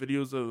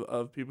videos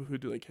of people who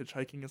do like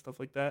hitchhiking and stuff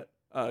like that.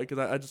 Because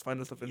I just find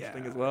this stuff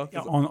interesting as well.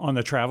 Yeah, on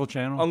the Travel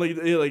Channel. On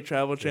like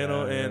Travel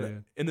Channel,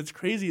 and it's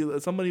crazy.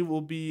 Somebody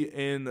will be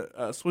in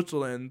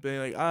Switzerland, being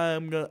like,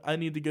 I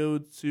need to go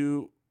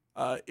to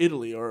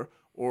Italy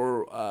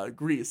or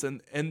Greece,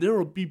 and there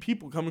will be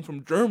people coming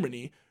from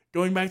Germany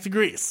going back to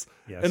Greece,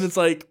 and it's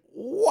like,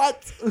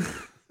 what?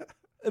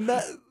 And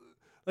that,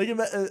 like,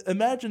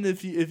 imagine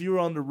if you were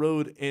on the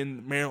road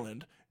in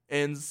Maryland,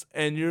 and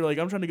you're like,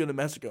 I'm trying to go to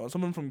Mexico, and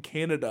someone from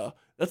Canada,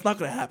 that's not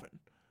gonna happen.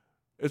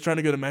 It's trying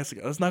to go to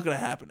Mexico. It's not going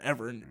to happen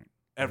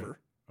ever,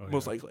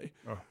 most likely.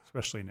 Oh,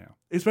 especially now.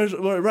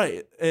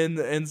 Right.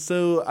 And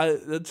so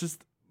it's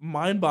just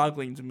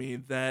mind-boggling to me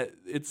that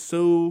it's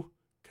so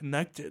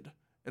connected.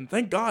 And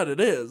thank God it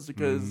is,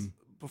 because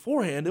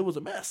beforehand it was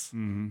a mess.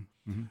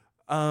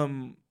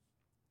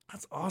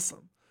 That's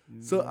awesome.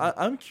 So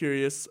I'm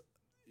curious.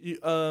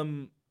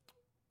 Going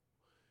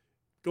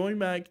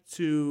back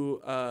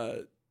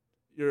to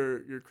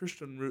your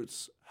Christian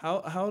roots,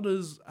 how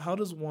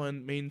does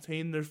one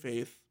maintain their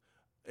faith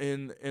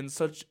in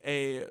such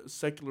a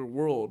secular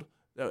world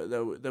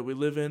that we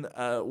live in?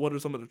 What are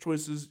some of the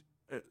choices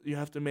you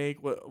have to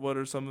make? What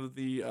are some of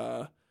the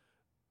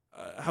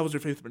how has your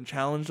faith been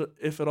challenged,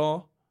 if at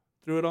all,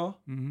 through it all?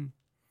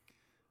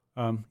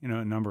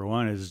 Number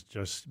one is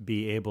just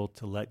be able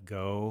to let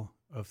go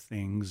of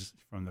things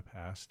from the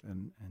past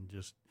and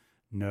just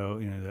know,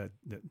 that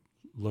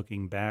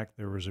looking back,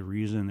 there was a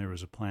reason, there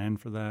was a plan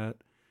for that.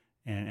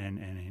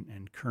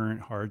 And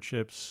current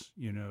hardships,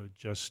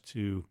 just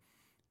to,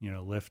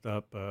 lift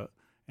up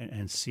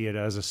and see it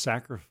as a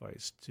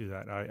sacrifice to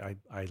that.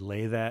 I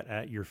lay that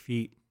at your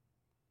feet,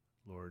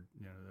 Lord.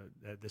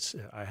 That this,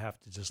 I have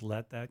to just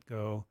let that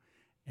go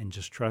and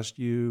just trust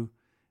you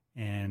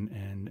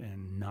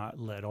and not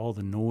let all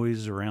the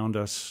noise around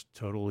us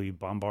totally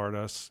bombard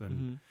us.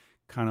 And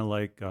kind of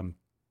like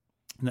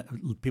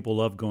people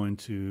love going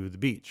to the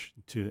beach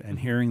and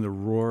hearing the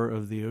roar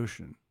of the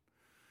ocean.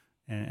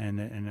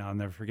 And I'll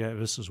never forget,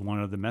 this is one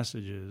of the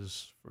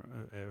messages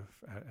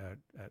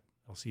at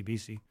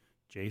LCBC.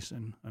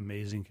 Jason,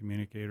 amazing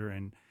communicator,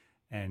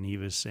 and he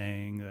was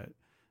saying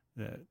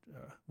that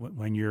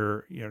when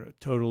you're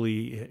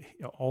totally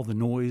all the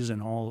noise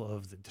and all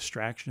of the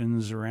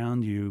distractions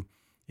around you,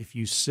 if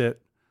you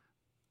sit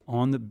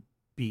on the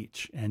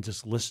beach and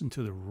just listen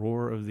to the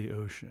roar of the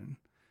ocean,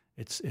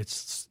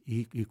 it's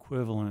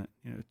equivalent,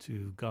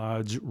 to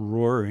God's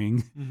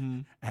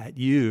roaring at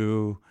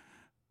you.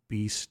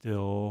 Be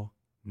still,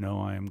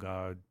 know I am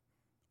God,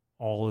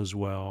 all is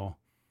well,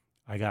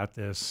 I got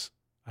this,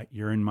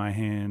 you're in my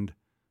hand,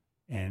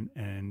 and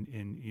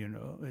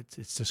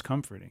it's just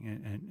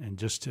comforting, and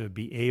just to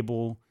be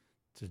able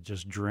to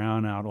just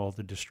drown out all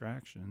the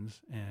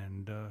distractions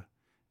and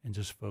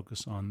just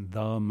focus on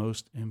the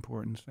most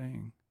important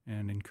thing,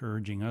 and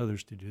encouraging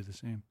others to do the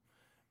same.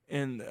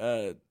 And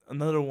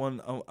another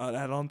one I'll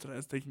add on to that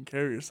is taking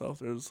care of yourself.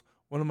 There's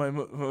one of my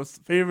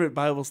most favorite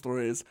Bible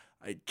stories.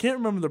 I can't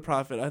remember the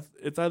prophet.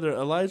 It's either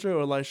Elijah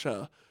or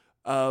Elisha.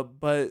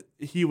 But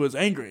he was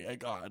angry at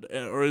God,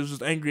 or he was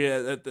just angry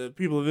at the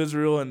people of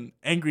Israel, and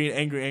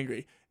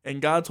angry.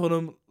 And God told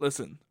him,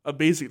 listen, a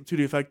basic to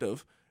the effect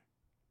of,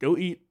 go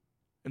eat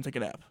and take a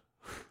nap.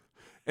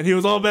 And he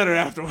was all better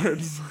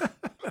afterwards.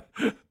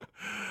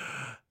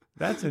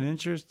 That's an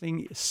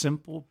interesting,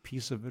 simple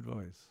piece of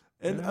advice.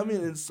 And I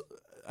mean, it's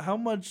how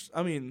much,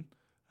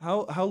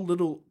 how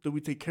little do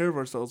we take care of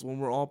ourselves when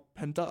we're all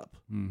pent up,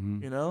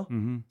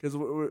 Because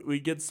we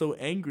get so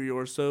angry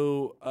or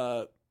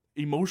so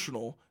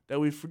emotional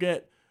that we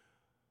forget,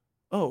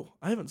 oh,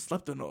 I haven't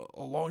slept in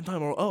a long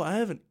time, or oh, I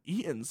haven't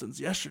eaten since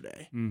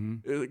yesterday.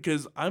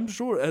 Because I'm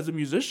sure as a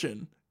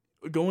musician,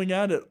 going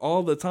at it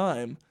all the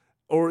time,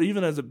 or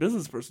even as a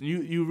business person,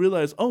 you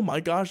realize, oh my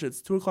gosh, it's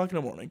 2:00 in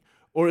the morning.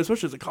 Or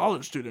especially as a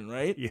college student,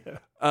 right? Yeah.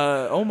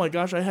 Oh my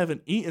gosh, I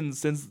haven't eaten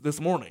since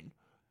this morning.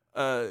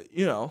 And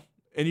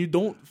you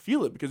don't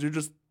feel it because you're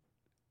just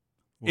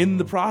in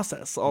the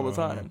process all the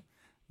time.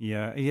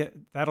 Yeah,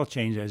 that'll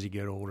change as you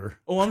get older.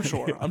 Oh, I'm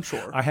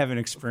sure. I haven't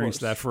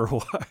experienced that for a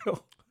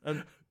while.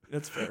 And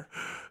that's fair.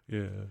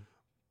 Yeah.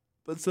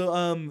 But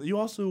so you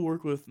also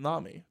work with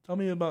NAMI. Tell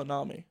me about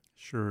NAMI.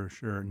 Sure.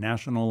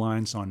 National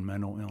Alliance on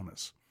Mental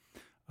Illness.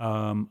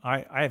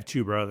 I have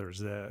two brothers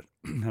that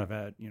have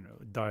had,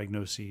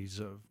 diagnoses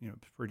of,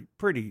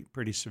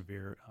 pretty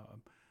severe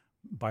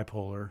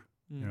bipolar,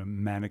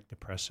 manic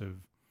depressive.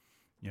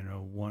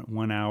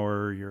 1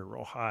 hour you're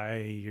real high,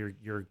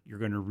 you're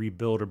going to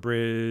rebuild a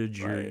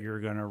bridge, right. you're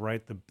going to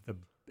write the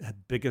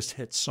biggest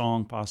hit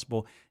song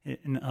possible.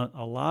 And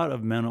a lot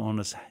of mental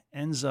illness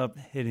ends up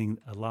hitting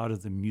a lot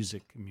of the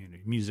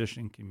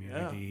musician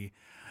community. Yeah.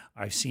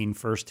 I've seen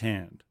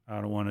firsthand.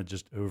 I don't want to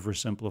just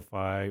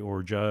oversimplify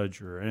or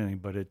judge or anything,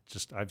 but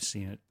I've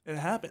seen it. It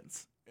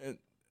happens.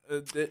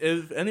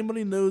 If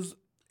anybody knows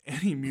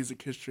any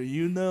music history,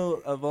 you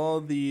know of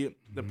all the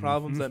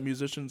problems that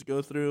musicians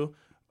go through,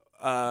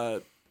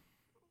 no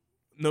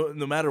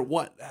matter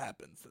what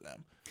happens to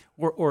them.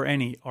 Or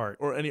any art.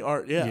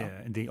 Yeah. Yeah,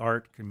 the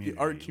art community.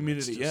 The art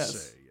community,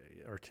 yes. Say,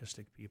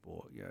 artistic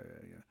people, yeah.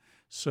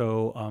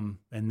 So,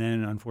 and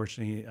then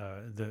unfortunately,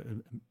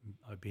 the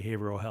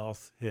behavioral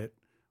health hit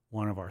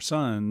one of our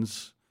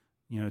sons,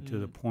 to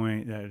the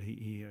point that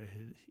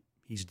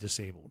he's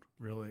disabled,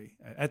 really,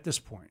 at this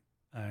point.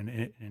 And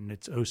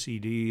it's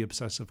OCD,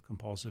 obsessive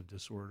compulsive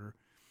disorder,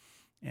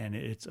 and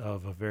it's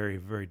of a very,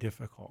 very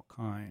difficult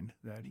kind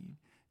that he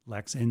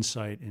lacks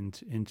insight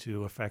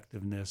into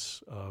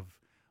effectiveness of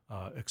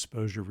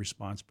exposure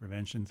response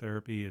prevention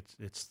therapy.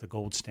 It's the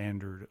gold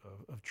standard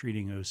of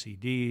treating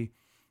OCD,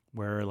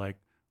 where like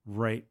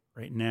right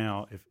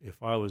now,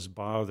 if I was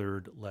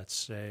bothered, let's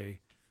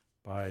say,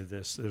 by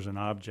this, there's an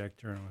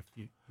object, or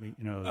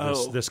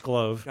this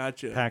glove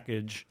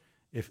package.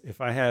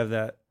 If I have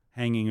that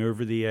hanging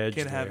over the edge,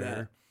 can't have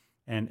that.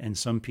 And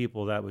some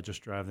people, that would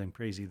just drive them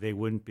crazy. They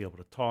wouldn't be able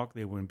to talk.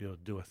 They wouldn't be able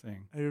to do a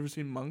thing. Have you ever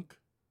seen Monk?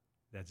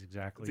 That's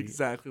exactly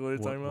what you're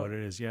talking about. What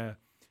it is, yeah.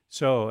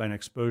 So an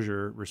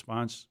exposure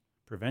response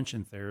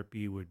prevention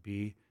therapy would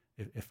be,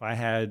 if I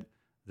had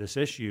this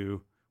issue,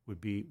 would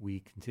be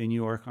we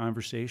continue our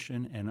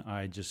conversation, and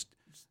I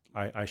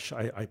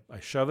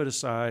shove it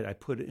aside. I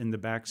put it in the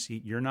back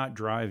seat. You're not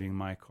driving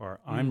my car.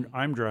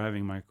 I'm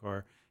driving my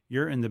car.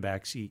 You're in the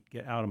back seat.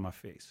 Get out of my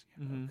face.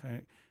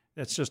 Okay,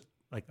 that's just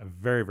like a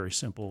very, very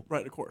simple,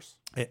 right, of course,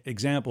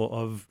 example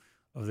of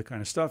the kind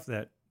of stuff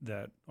that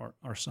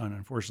our son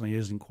unfortunately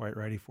isn't quite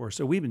ready for.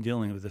 So we've been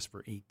dealing with this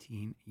for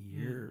 18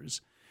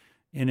 years,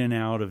 in and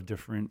out of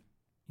different,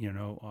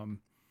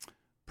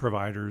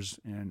 providers,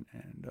 and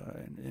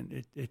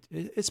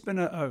it's been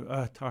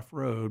a tough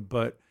road.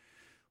 But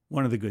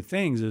one of the good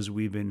things is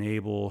we've been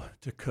able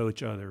to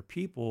coach other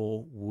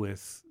people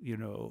with,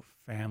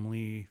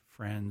 family,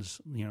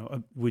 friends,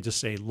 we just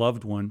say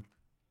loved one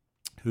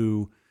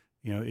who,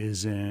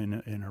 is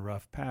in a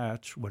rough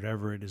patch,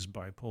 whatever it is,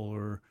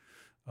 bipolar,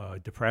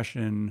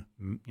 depression,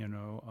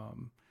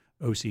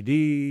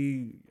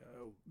 OCD,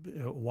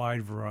 a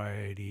wide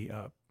variety,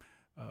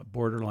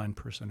 borderline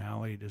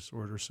personality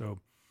disorder. So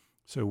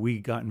we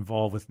got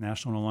involved with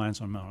National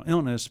Alliance on Mental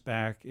Illness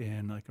back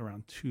in like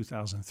around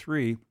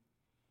 2003,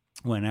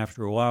 when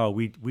after a while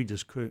we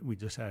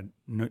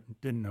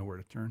didn't know where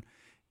to turn,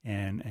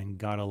 and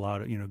got a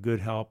lot of good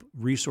help,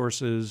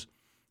 resources,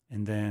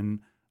 and then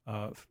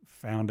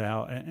found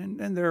out,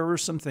 and there were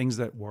some things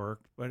that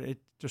worked, but it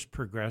just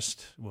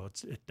progressed. Well,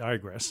 it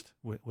digressed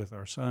with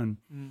our son.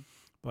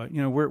 But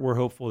we're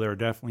hopeful. There are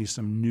definitely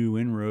some new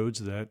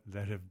inroads that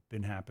have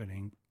been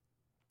happening.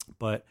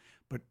 But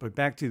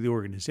back to the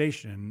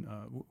organization,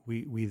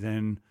 we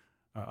then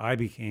I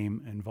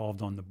became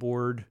involved on the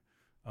board.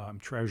 I'm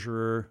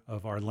treasurer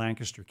of our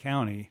Lancaster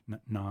County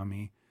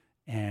NAMI,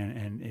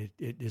 and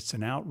it's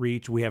an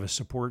outreach. We have a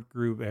support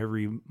group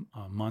every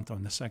month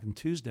on the second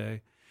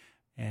Tuesday,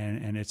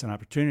 and it's an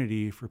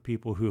opportunity for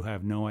people who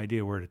have no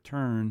idea where to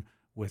turn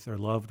with their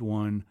loved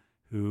one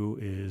who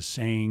is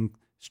saying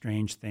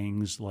strange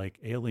things like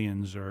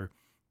aliens are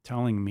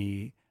telling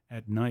me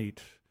at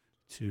night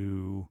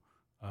to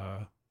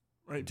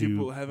right,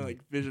 people having like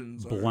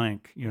visions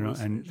blank,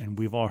 and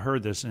we've all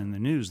heard this in the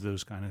news,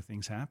 those kind of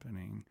things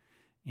happening,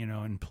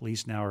 and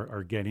police now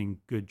are getting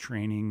good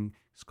training.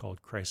 It's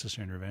called crisis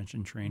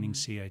intervention training,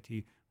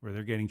 CIT, where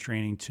they're getting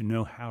training to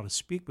know how to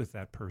speak with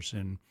that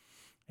person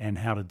and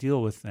how to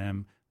deal with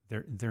them.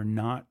 They're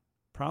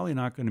probably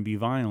not going to be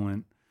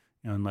violent,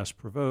 unless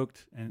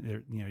provoked,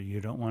 and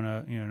you don't want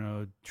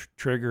to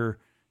trigger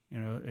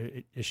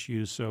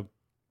issues. So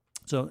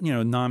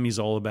NAMI's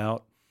all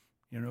about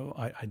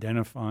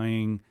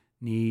identifying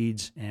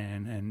needs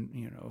and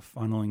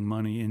funneling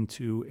money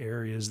into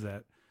areas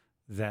that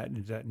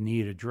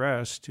need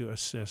addressed to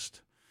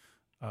assist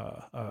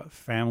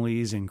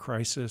families in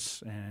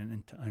crisis,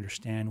 and to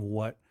understand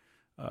what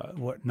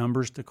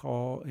numbers to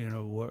call,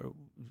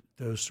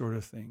 those sort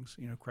of things,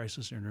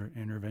 crisis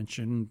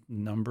intervention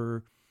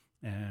number,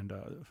 and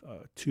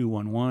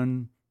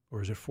 211,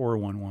 or is it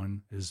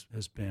 411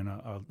 has been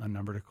a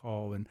number to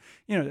call. And,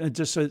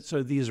 just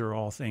so these are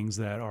all things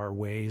that are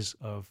ways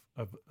of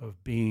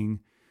being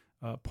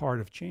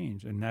part of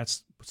change. And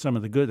that's some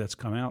of the good that's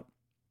come out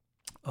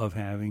of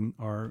having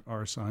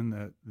our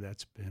son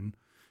that's been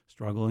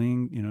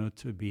struggling,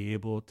 to be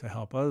able to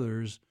help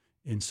others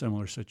in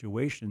similar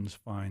situations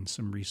find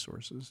some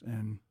resources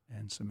and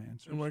some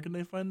answers. And where can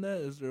they find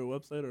that? Is there a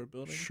website or a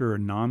building? Sure,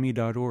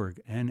 NAMI.org,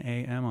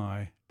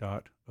 NAMI.org,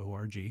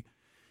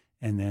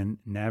 and then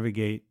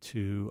navigate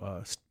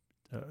to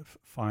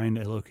find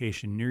a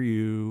location near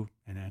you,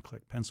 and then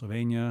click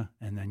Pennsylvania,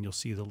 and then you'll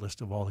see the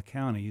list of all the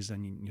counties,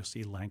 and you'll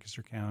see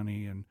Lancaster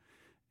County, and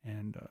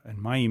and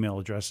my email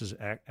address is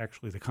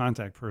actually the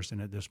contact person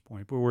at this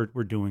point. But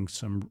we're doing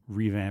some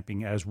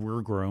revamping as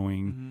we're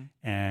growing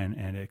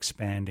and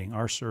expanding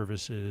our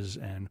services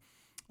and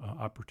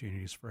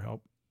opportunities for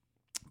help.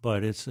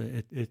 But it's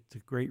a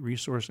great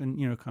resource, and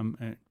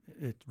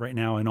it's right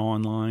now an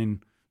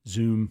online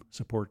Zoom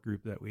support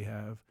group that we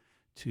have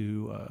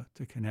to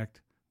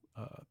connect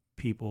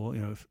people,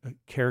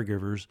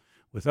 caregivers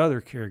with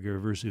other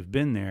caregivers who've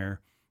been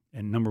there.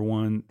 And number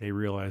one, they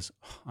realize,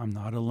 I'm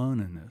not alone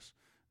in this.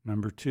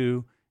 Number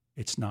two,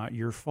 it's not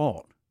your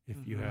fault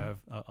if you have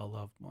a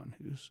loved one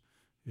who's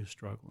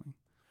struggling.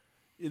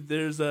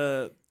 There's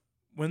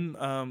when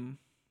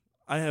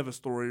I have a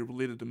story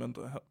related to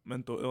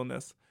mental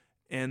illness,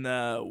 and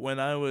when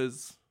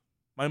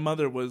my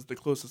mother was the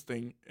closest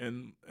thing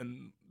in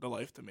the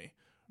life to me,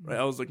 right?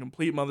 I was a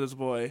complete mother's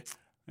boy,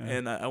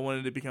 and I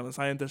wanted to become a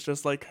scientist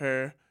just like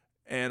her.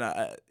 And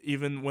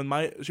even when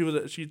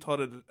she taught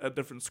at a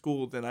different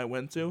school than I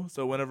went to,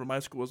 so whenever my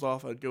school was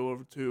off, I'd go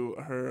over to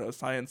her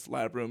science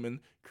lab room and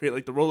create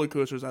like the roller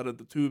coasters out of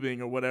the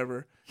tubing or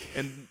whatever.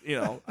 And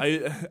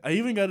I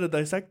even got to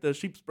dissect the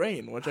sheep's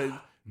brain, which I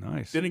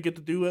didn't get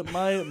to do at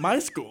my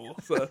school.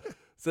 So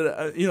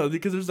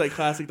because there's like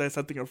classic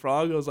dissecting a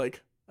frog, I was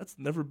like, that's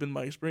never been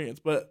my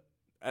experience. But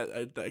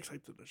I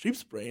dissected a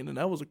sheep's brain, and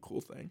that was a cool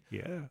thing.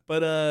 Yeah.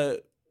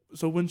 But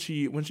so when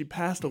she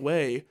passed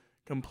away,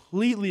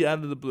 completely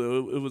out of the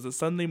blue, it was a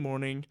Sunday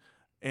morning,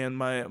 and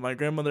my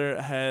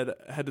grandmother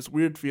had this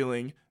weird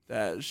feeling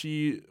that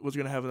she was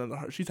going to have another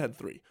heart. She's had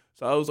 3.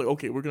 So I was like,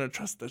 okay, we're going to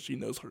trust that she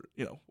knows her,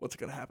 what's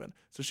going to happen.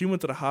 So she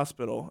went to the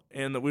hospital,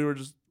 and we were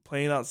just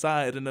playing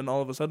outside, and then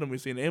all of a sudden we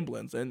see an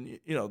ambulance, and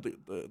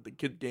the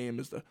kid game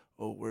is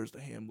where's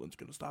the ambulance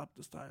going to stop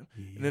this time?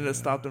 Yeah. And then it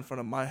stopped in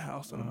front of my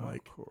house, and I'm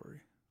like,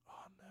 Corey.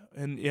 Oh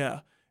no.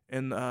 And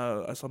and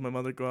I saw my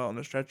mother go out on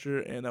a stretcher,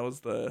 and that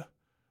was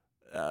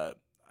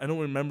I don't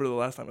remember the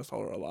last time I saw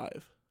her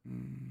alive.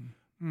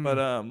 But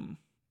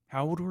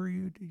how old were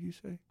you, did you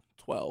say?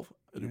 12,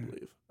 I do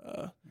believe.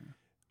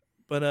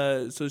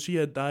 But so she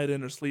had died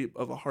in her sleep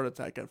of a heart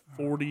attack at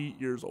 40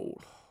 years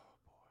old. Oh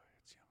boy,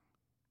 it's young.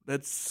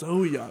 That's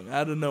so young,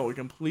 out of nowhere,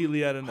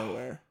 completely out of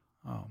nowhere.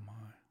 Oh my.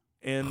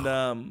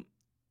 And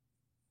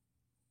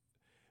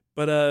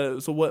but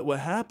so what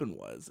happened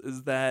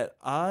is that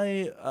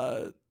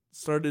I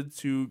started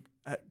to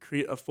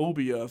create a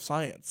phobia of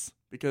science,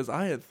 because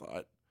I had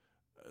thought,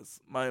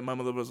 my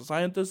mother was a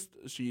scientist.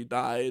 She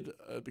died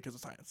because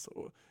of science.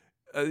 So,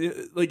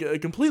 like a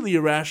completely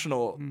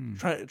irrational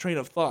train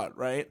of thought,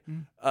 right?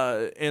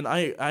 And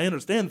I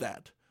understand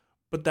that,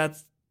 but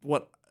that's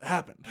what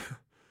happened.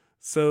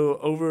 So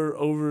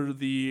over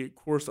the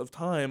course of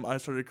time, I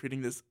started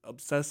creating this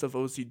obsessive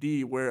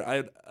OCD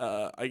where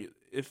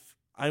if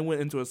I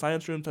went into a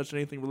science room, touched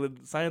anything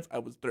related to science, I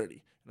was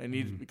dirty and I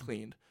needed to be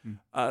cleaned.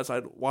 So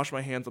I'd wash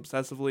my hands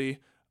obsessively.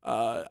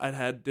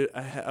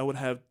 I would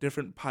have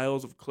different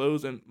piles of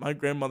clothes, and my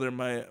grandmother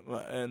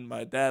and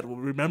my dad will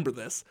remember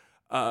this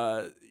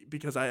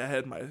because I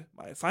had my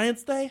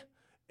science day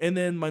and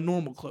then my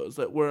normal clothes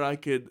where I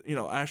could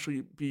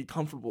actually be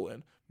comfortable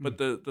in. But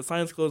the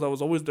science clothes, I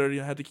was always dirty.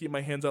 I had to keep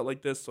my hands out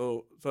like this,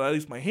 so at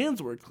least my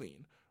hands were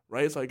clean,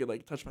 right? So I could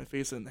like touch my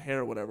face and hair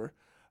or whatever.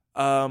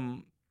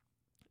 And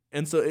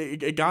so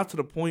it got to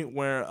the point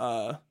where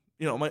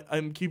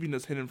I'm keeping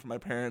this hidden from my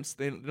parents.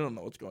 They don't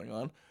know what's going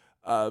on.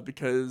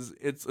 Because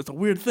it's a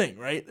weird thing,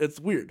 right? It's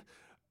weird,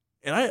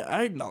 and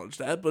I acknowledge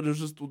that, but it's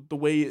just the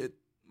way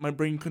my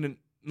brain couldn't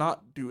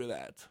not do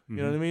that. You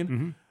know what I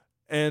mean?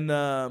 And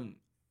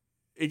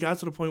it got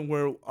to the point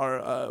where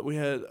we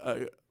have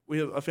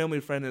a family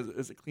friend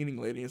is a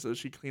cleaning lady, and so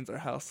she cleans our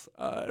house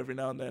every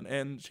now and then,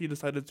 and she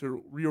decided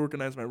to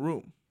reorganize my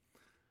room.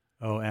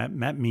 Oh,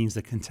 that means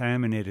the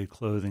contaminated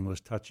clothing was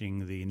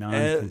touching the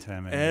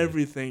non-contaminated.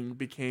 Everything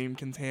became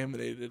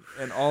contaminated,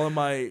 and all of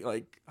my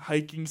like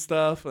hiking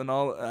stuff and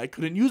I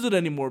couldn't use it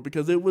anymore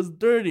because it was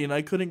dirty and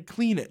I couldn't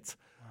clean it.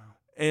 Wow.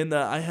 And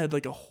I had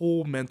like a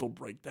whole mental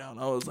breakdown.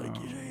 I was like,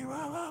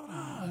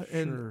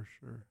 sure.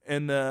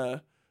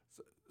 And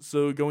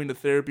so going to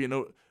therapy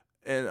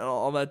and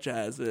all that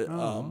jazz.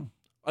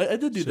 I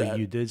did do that. So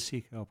you did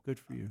seek help. Good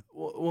for you.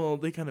 Well,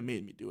 they kind of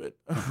made me do it.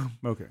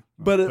 Okay.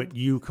 But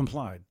you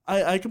complied.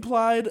 I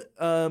complied.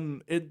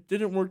 It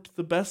didn't work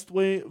the best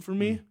way for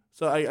me,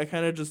 so I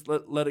kind of just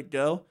let it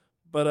go.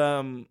 But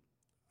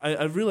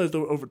I've realized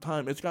over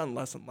time it's gotten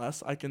less and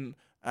less. I can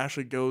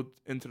actually go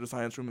into the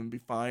science room and be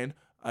fine.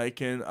 I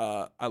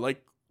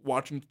like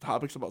watching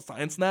topics about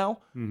science now,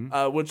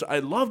 which I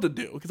love to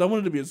do because I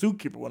wanted to be a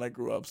zookeeper when I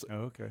grew up. So,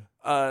 okay.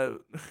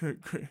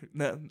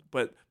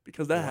 But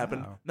because that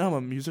happened, now I'm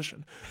a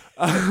musician.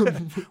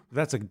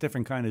 That's a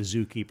different kind of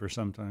zookeeper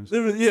sometimes.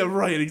 Yeah,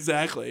 right,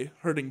 exactly.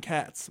 Herding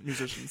cats,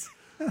 musicians.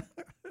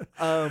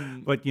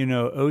 But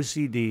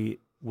OCD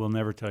will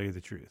never tell you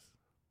the truth.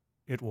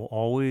 It will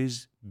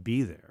always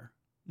be there.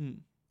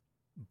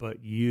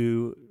 But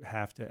you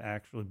have to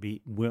actually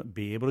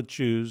be able to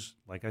choose,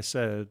 like I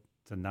said,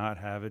 to not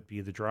have it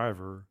be the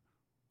driver,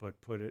 but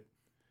put it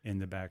in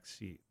the back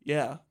seat.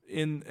 Yeah,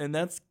 and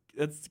that's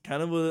that's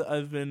kind of what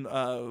I've been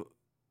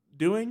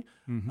doing.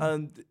 Mm-hmm.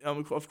 And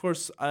of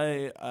course,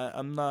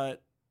 I'm not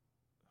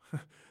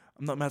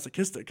I'm not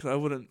masochistic because I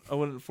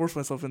wouldn't force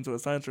myself into a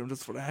science room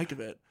just for the heck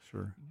of it.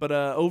 Sure. But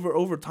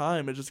over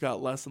time, it just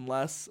got less and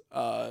less.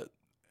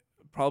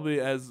 Probably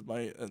as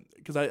my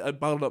because I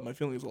bottled up my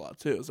feelings a lot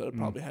too, so it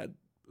probably had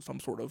some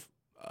sort of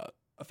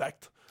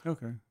effect.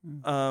 Okay.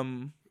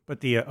 But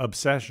the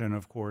obsession,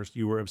 of course,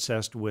 you were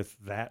obsessed with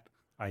that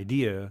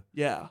idea.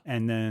 Yeah.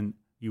 And then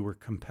you were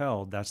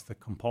compelled. That's the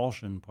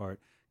compulsion part.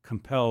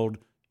 Compelled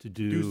to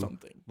do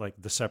something, like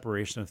the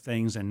separation of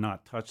things and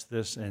not touch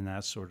this and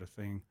that sort of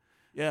thing.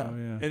 Yeah. Oh,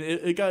 yeah. And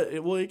it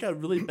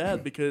got really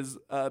bad because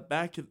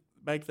back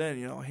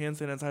then, hand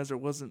sanitizer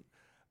wasn't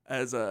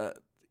as quote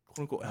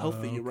unquote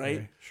healthy, okay.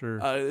 right? Sure.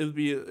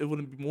 It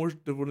wouldn't be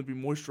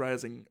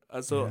moisturizing.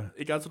 So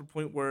it got to the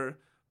point where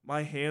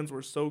my hands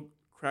were so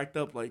cracked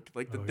up like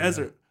the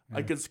desert. Yeah.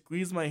 I could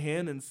squeeze my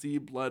hand and see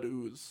blood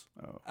ooze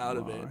out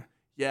of it.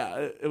 Yeah,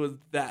 it was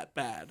that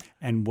bad.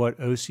 And what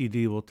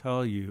OCD will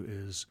tell you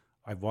is,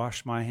 I've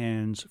washed my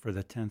hands for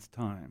the 10th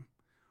time.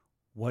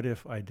 What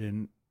if I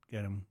didn't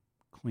get them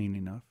clean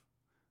enough?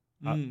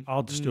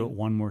 I'll just do it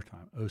one more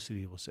time.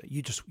 OCD will say,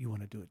 you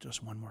want to do it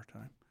just one more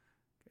time.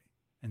 Okay.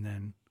 And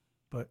then,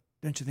 but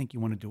don't you think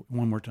you want to do it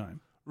one more time?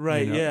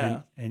 Right,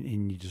 yeah.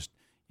 And you just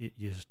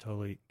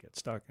totally get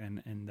stuck.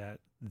 And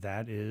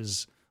that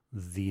is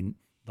the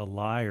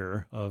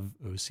liar of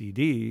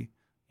OCD,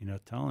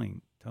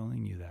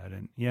 telling you that.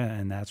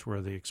 And that's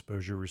where the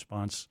exposure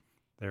response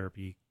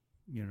therapy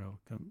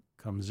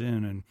comes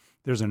in. And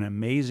there's an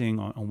amazing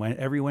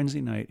every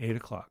Wednesday night,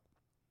 8:00.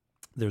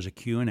 There's a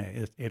Q&A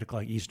at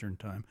 8:00 Eastern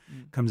time.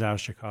 Comes out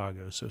of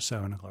Chicago, so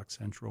 7:00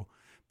 Central.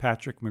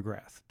 Patrick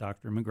McGrath,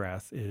 Dr.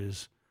 McGrath,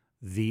 is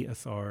the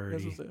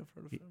authority,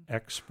 the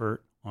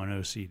expert on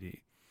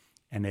OCD.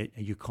 And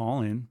you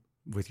call in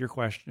with your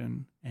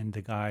question, and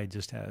the guy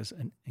just has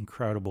an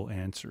incredible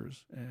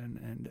answers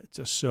and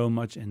just so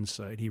much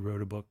insight. He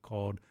wrote a book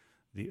called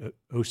the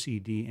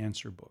OCD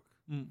Answer Book.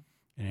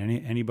 And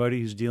anybody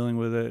who's dealing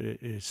with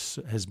it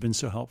has been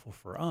so helpful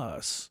for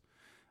us.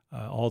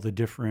 All the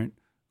different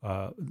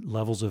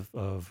levels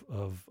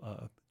of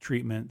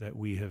treatment that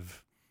we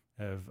have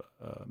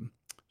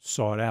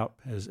sought out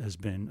has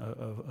been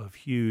of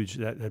huge.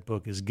 That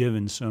book has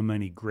given so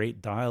many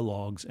great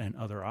dialogues and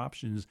other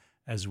options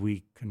as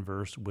we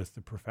converse with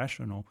the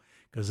professional,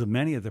 because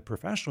many of the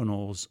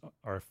professionals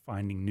are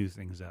finding new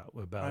things out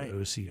about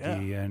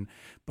OCD.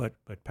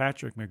 But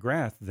Patrick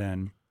McGrath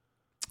then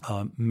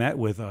met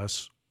with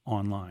us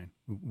online.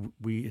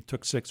 It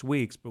took 6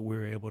 weeks, but we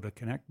were able to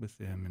connect with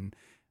him, and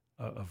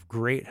of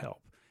great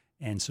help.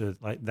 And so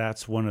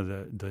that's one of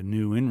the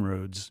new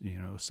inroads,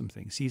 some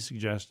things he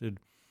suggested.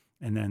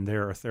 And then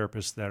there are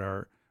therapists that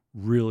are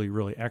really,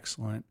 really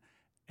excellent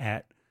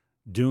at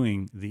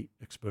doing the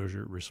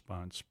exposure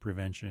response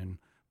prevention,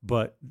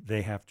 but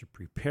they have to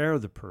prepare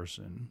the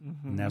person.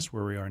 And that's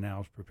where we are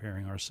now, is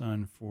preparing our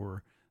son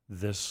for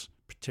this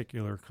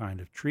particular kind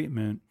of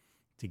treatment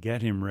to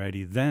get him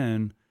ready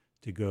then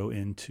to go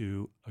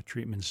into a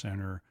treatment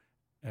center,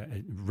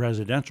 a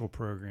residential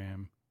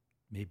program,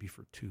 maybe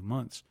for 2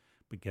 months.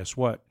 But guess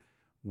what?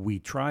 We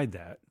tried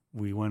that.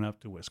 We went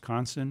up to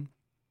Wisconsin,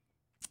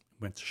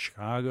 went to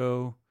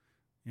Chicago,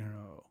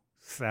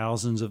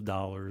 thousands of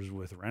dollars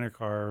with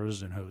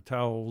rent-a-cars and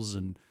hotels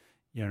and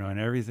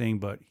everything,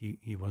 but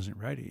he wasn't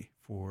ready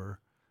for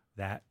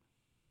that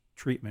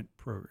treatment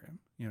program.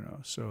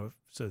 So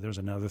there's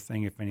another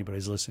thing, if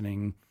anybody's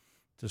listening,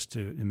 just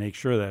to make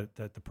sure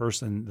that the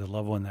person, the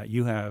loved one that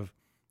you have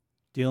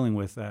dealing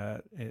with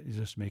that,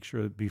 just make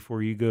sure that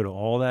before you go to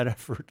all that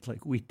effort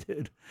like we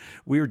did,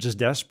 we were just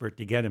desperate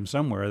to get him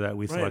somewhere that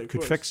we thought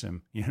could fix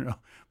him,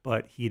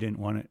 but he didn't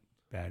want it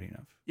bad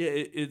enough. Yeah,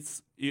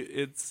 it's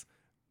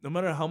no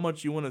matter how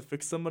much you want to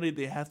fix somebody,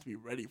 they have to be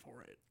ready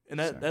for it. And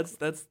that's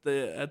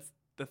the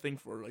thing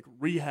for like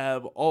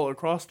rehab all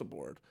across the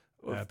board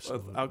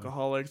of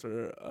alcoholics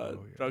or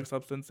drug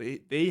substance.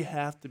 They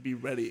have to be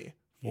ready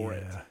for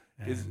it.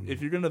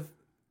 If you're gonna,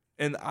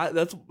 and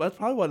that's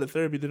probably why the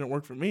therapy didn't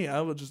work for me.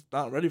 I was just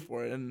not ready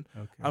for it, and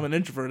I'm an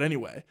introvert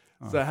anyway.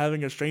 So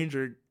having a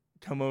stranger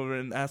come over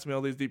and ask me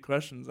all these deep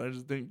questions, I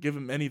just didn't give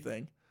him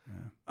anything.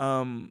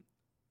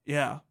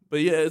 But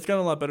it's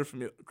gotten a lot better for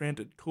me.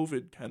 Granted,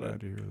 COVID kind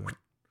of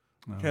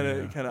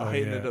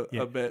heightened it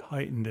a bit.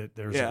 Heightened it.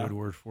 There's a good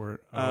word for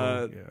it.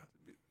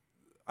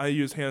 I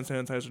use hand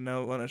sanitizer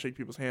now when I shake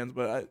people's hands,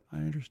 but I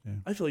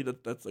understand. I feel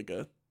like that's like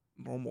a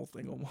normal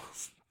thing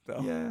almost.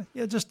 So.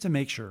 Yeah, just to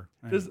make sure.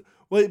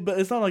 But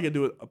it's not like I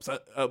do it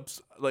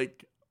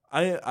like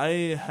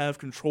I have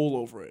control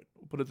over it.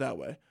 Put it that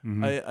way.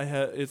 I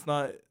have. It's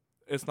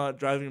not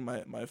driving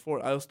my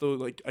forward.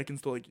 I can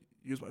still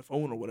use my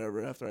phone or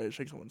whatever after I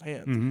shake someone's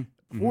hand.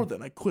 Before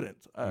then I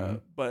couldn't,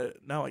 but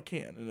now I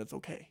can, and it's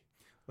okay.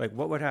 Like,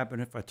 what would happen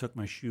if I took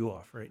my shoe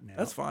off right now?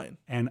 That's fine.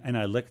 And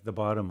I licked the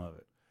bottom of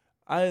it.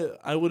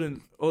 I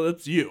wouldn't. Oh,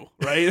 that's you,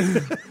 right?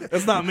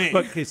 That's not me.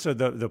 But okay, so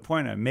the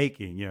point I'm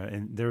making,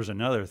 and there's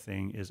another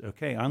thing is,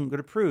 okay, I'm going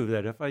to prove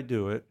that if I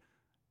do it,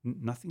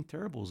 nothing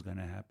terrible is going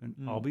to happen.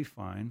 I'll be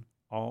fine.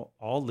 I'll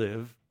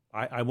live.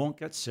 I won't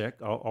get sick.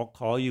 I'll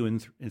call you in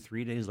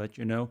 3 days, let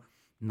you know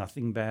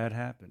nothing bad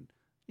happened.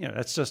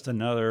 That's just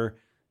another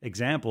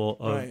example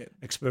of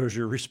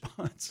exposure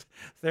response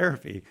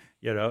therapy.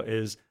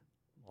 Is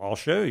I'll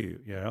show you.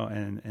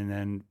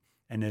 And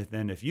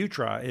then if you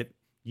try it,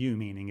 you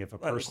meaning if a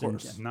person,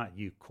 not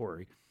you,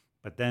 Corey,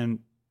 but then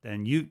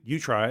you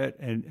try it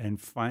and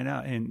find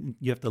out, and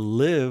you have to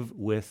live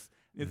with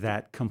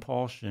that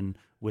compulsion,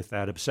 with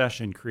that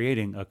obsession,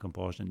 creating a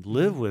compulsion.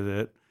 Live with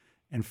it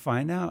and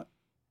find out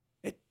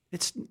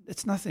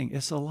it's nothing.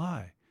 It's a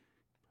lie.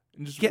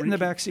 And just get in the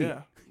back seat.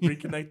 Yeah,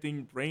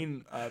 reconnecting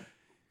brain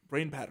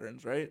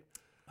patterns, right?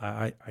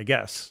 I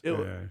guess. I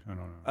don't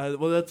know.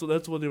 Well,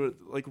 that's what they were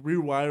like,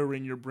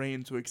 rewiring your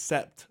brain to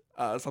accept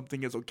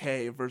something is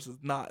okay versus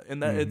not,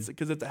 and that it's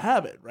because it's a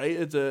habit, right?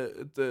 It's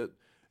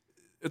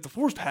a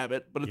forced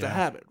habit, but it's a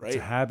habit, right?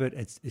 It's a habit.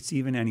 It's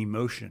even an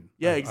emotion.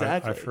 Yeah,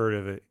 exactly. I've heard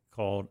of it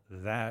called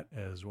that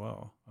as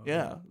well.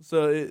 Yeah.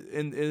 So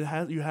you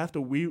have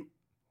to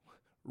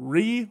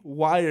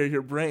rewire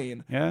your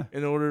brain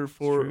in order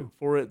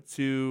for it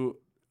to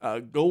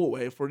go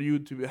away, for you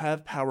to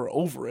have power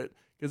over it,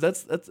 because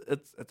that's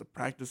a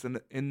practice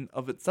in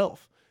of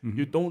itself.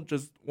 You don't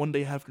just one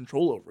day have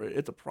control over it.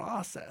 It's a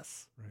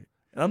process, right?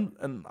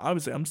 And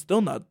obviously I'm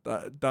still not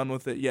done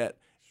with it yet.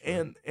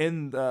 Sure.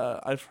 And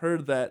I've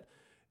heard that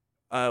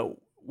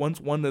once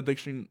one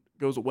addiction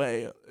goes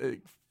away,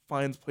 it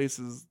finds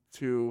places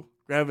to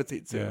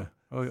gravitate to. Yeah.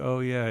 Oh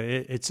yeah.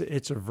 It's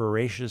a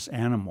voracious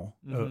animal,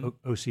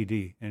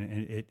 OCD,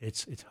 and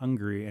it's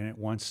hungry and it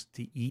wants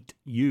to eat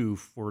you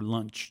for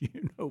lunch.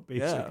 Basically.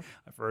 Yeah.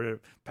 I've heard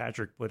it,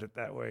 Patrick put it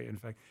that way. In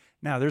fact,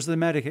 now there's the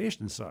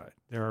medication side.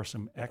 There are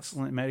some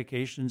excellent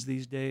medications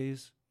these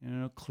days.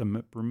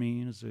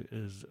 Clomipramine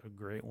is a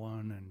great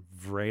one, and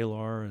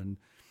Vraylar, and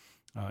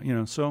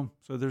so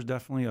there's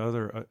definitely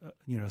other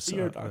see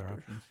your other doctor.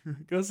 options.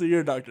 Go see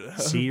your doctor.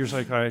 See your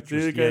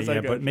psychiatrist.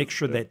 But make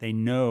sure that they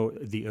know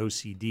the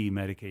OCD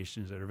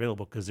medications that are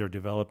available, because they're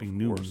developing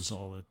new ones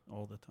all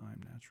the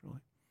time, naturally.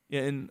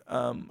 Yeah, and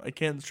I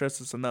can't stress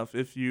this enough.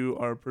 If you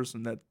are a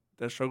person that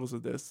struggles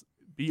with this,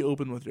 be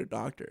open with your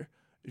doctor.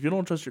 If you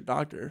don't trust your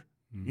doctor,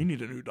 you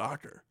need a new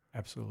doctor.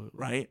 Absolutely.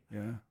 Right?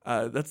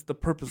 Yeah. That's the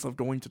purpose of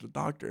going to the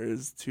doctor,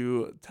 is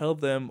to tell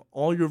them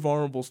all your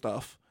vulnerable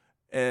stuff.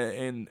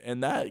 And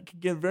that can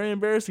get very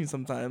embarrassing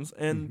sometimes.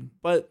 And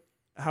but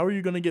how are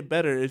you going to get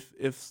better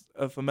if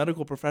a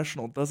medical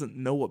professional doesn't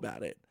know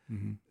about it?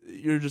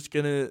 You're just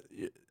gonna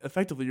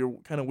effectively, you're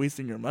kind of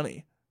wasting your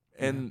money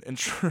and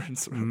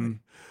insurance. Really.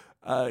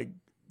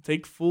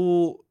 Take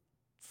full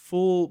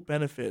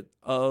benefit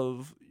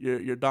of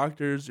your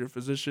doctors, your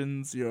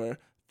physicians, your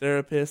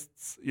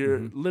therapists.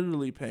 You're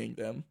literally paying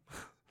them.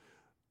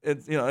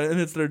 It's and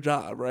it's their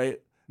job,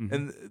 right?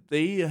 And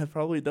they have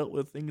probably dealt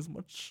with things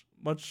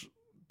much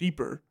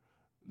deeper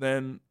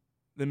than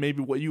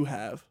maybe what you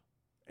have.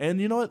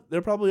 And you know what?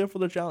 They're probably up for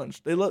the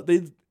challenge. They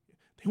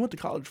went to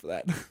college for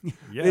that.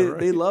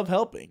 They love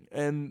helping,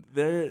 and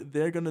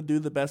they're going to do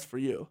the best for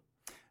you.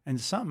 And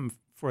something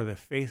for the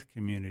faith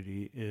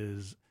community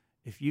is,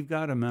 if you've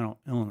got a mental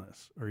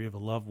illness or you have a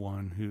loved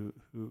one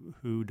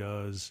who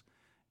does,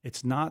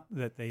 it's not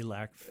that they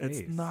lack faith.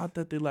 It's not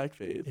that they lack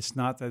faith. It's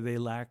not that they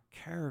lack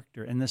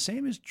character. And the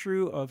same is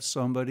true of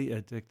somebody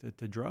addicted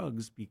to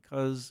drugs,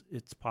 because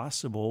it's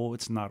possible,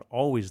 it's not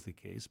always the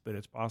case, but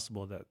it's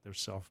possible that they're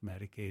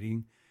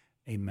self-medicating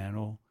a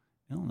mental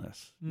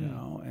illness,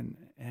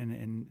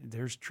 and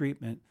there's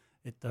treatment.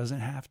 It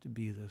doesn't have to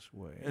be this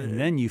way. And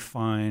then you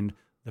find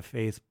the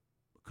faith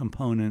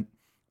component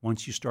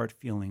once you start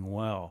feeling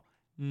well,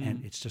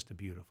 and it's just a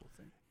beautiful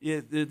thing.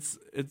 Yeah, it's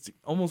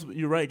almost,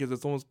 you're right, because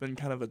it's almost been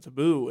kind of a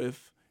taboo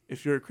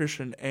if you're a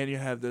Christian and you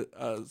have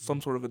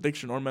some sort of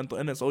addiction or mental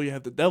illness. Oh, you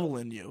have the devil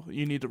in you.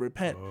 You need to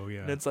repent. Oh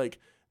yeah. And it's like,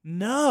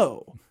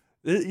 no,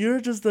 you're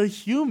just a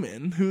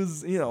human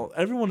who's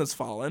everyone has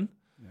fallen,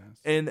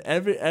 and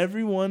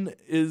everyone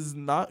is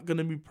not going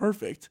to be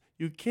perfect.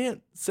 You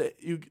can't say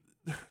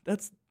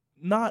that's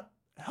not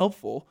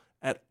helpful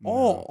at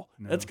all.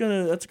 No. That's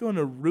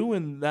gonna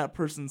ruin that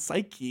person's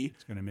psyche.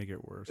 It's gonna make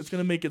it worse. It's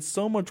gonna make it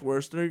so much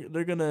worse.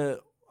 They're gonna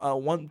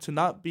want to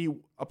not be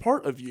a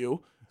part of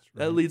you.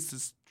 Right. That leads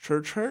to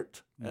church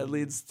hurt. That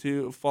leads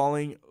to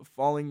falling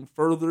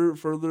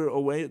further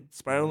away,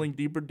 spiraling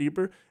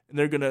deeper, and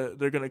they're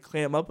gonna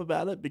clam up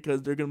about it,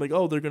 because they're gonna be like,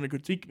 oh, they're gonna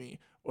critique me,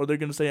 or they're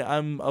gonna say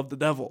I'm of the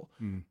devil.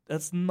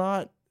 That's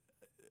not.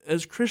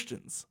 As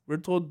Christians, we're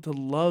told to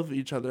love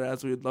each other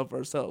as we would love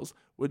ourselves.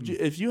 Would you,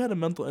 if you had a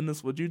mental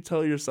illness, would you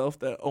tell yourself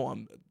that, oh,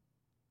 I'm a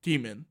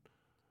demon?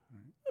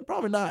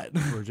 Probably not.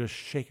 Or just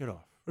shake it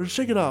off. Or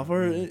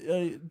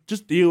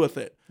just deal with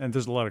it. And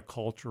there's a lot of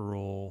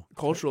cultural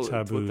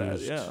taboos with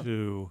that,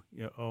 too.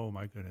 Oh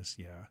my goodness,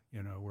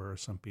 where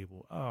some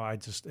people,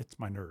 it's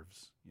my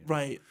nerves.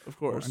 Right, of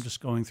course. Or I'm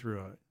just going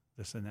through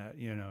this and that,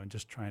 and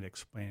just trying to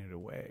explain it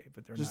away.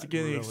 But they're just not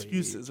getting really,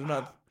 excuses.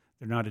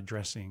 They're not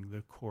addressing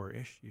the core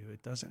issue.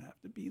 It doesn't have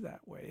to be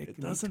that way. It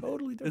can be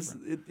totally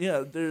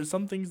different. There's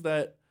some things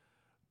that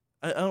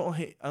I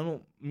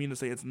don't mean to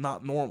say it's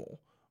not normal,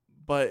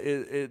 but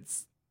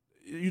it's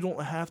you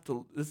don't have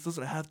to. This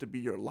doesn't have to be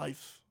your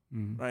life,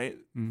 right?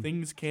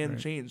 Things can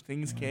change.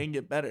 Things can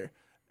get better.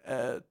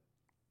 Some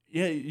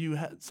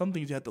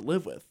things you have to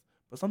live with,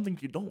 but some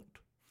things you don't.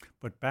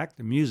 But back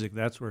to music,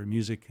 that's where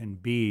music can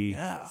be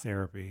Yeah.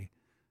 therapy.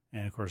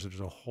 And of course, there's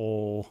a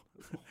whole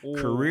Whole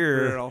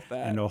career off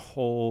that. and a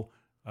whole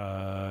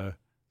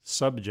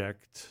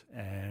subject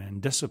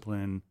and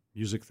discipline,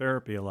 music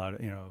therapy. A lot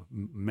of,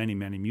 many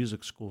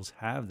music schools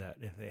have that.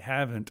 If they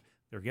haven't,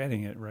 they're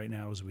getting it right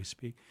now as we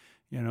speak.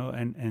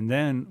 And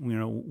then,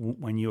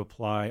 when you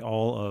apply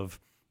all of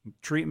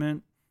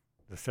treatment,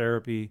 the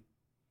therapy,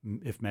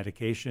 if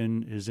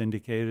medication is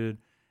indicated,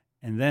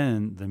 and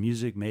then the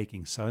music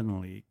making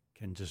suddenly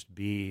can just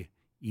be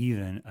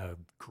even a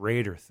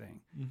greater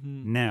thing.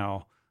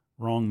 Now,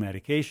 wrong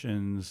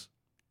medications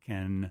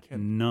can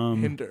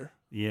numb, hinder,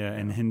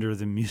 and hinder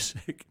the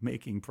music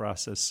making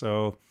process.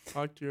 So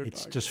talk to your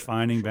it's doctor. just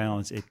finding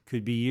balance. It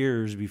could be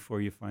years before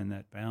you find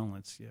that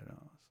balance.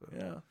 So.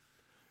 Yeah.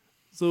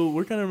 So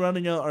we're kind of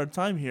rounding out our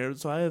time here.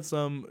 So I have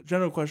some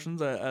general questions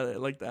I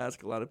like to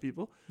ask a lot of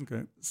people.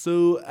 Okay.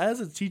 So as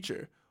a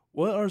teacher,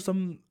 what are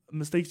some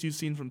mistakes you've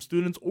seen from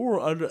students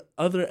or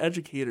other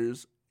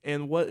educators,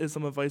 and what is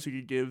some advice you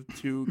could give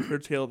to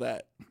curtail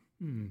that?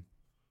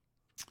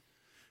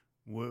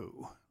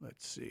 Whoa.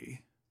 Let's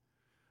see.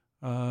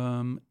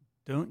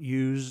 Don't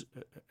use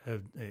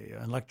a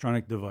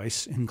electronic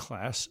device in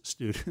class,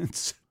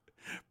 students.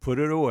 Put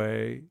it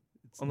away.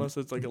 Unless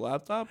it's like a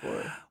laptop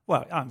or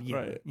right.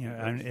 Right.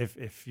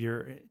 If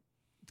you're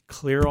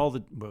clear all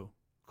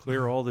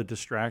the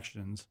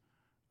distractions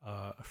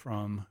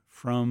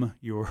from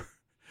your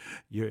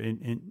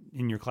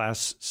in your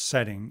class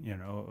setting.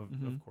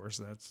 Of course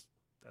that's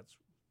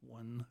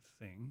one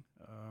thing.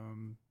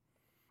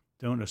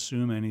 Don't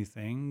assume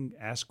anything.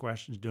 Ask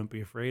questions. Don't be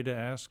afraid to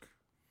ask.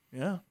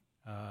 Yeah.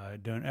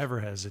 Don't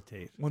ever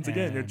hesitate. Once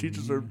again, your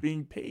teachers are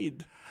being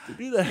paid to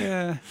do that.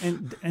 Yeah,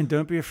 and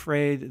don't be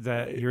afraid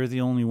that you're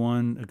the only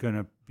one going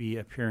to be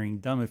appearing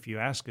dumb if you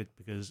ask it,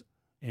 because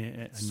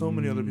so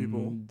many other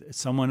people.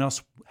 Someone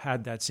else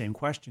had that same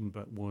question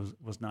but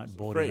was not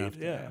bold enough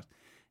to ask.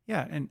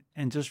 Yeah,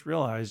 and just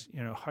realize,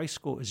 high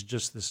school is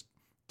just this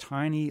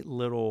tiny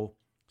little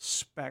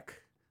speck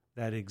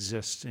that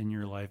exists in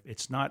your life.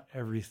 It's not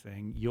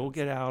everything. You'll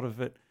get out of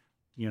it.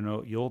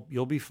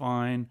 You'll be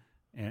fine.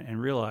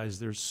 And realize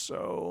there's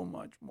so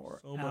much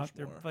more out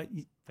there, but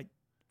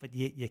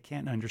you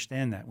can't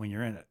understand that when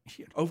you're in it.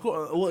 Of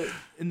course. Well,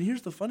 and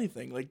here's the funny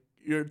thing: like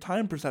your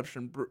time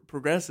perception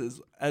progresses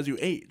as you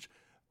age.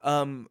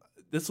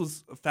 This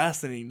was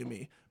fascinating to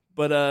me.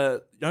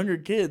 But younger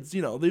kids,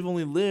 they've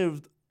only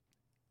lived,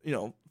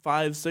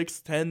 5,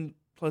 6, 10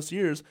 plus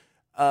years.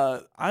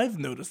 I've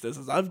noticed this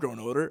as I've grown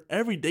older.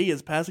 Every day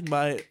is passing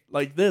by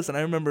like this, and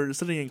I remember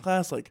sitting in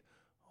class like,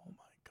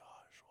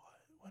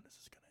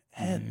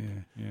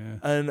 end. Yeah.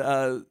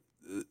 And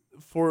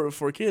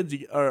for kids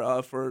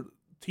or for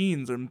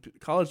teens or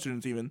college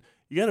students even,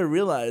 you got to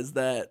realize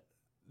that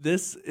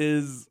this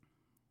is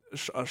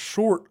a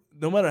short,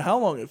 no matter how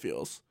long it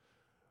feels.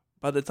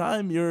 By the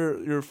time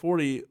you're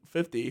 40,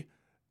 50,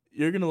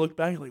 you're going to look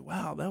back like,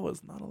 wow, that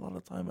was not a lot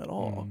of time at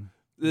all.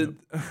 Yep.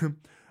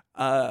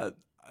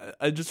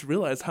 I just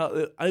realized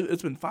how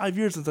it's been 5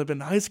 years since I've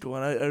been in high school,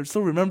 and I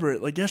still remember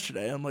it like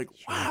yesterday. I'm like,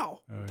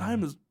 wow,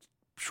 time is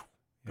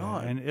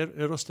gone. And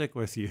it'll stick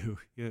with you.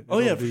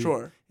 For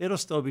sure. It'll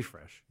still be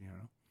fresh,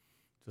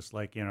 Just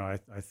like, I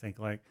think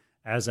like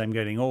as I'm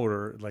getting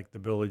older, like the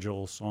Billy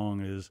Joel song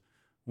is,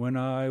 "When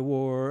I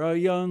wore a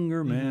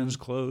younger man's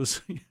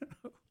clothes."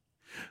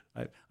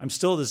 I'm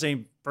still the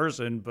same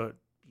person, but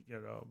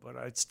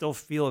I still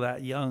feel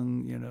that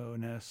young,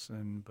 ness,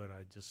 but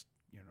I just,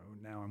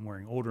 now I'm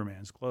wearing older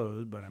man's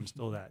clothes, but I'm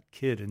still that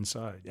kid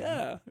inside.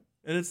 Yeah.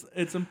 And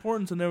it's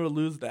important to never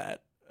lose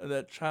that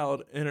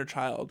inner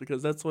child,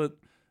 because that's what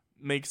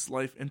makes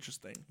life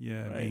interesting.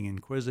 Yeah, right? Being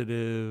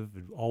inquisitive,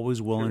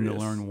 always willing to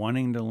learn,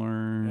 wanting to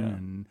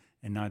learn,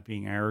 and not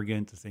being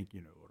arrogant to think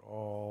you know it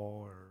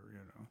all,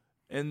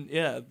 And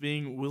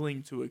being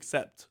willing to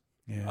accept,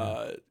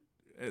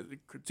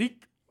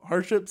 critique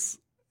hardships,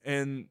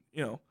 and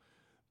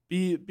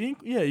being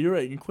you're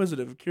right,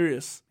 inquisitive,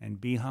 curious,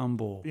 and be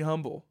humble. Be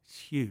humble. It's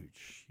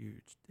huge.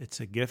 It's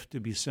a gift to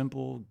be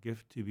simple,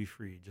 gift to be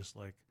free, just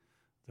like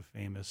the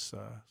famous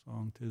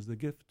song, "'Tis the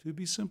gift to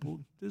be simple,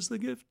 'tis the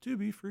gift to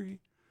be free."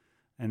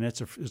 And it's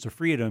a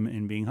freedom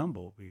in being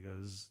humble,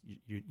 because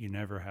you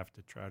never have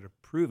to try to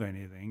prove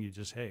anything. You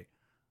just, hey,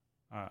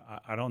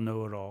 I don't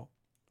know it all,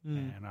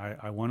 and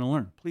I want to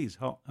learn. Please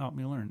help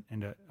me learn,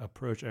 and to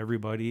approach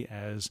everybody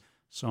as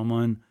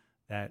someone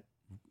that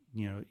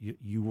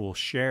you will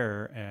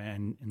share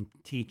and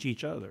teach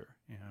each other.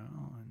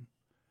 And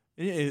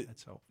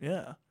that's helpful.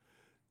 Yeah.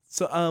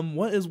 So,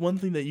 what is one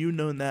thing that you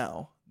know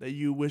now that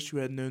you wish you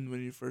had known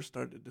when you first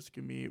started? This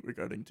can be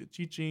regarding to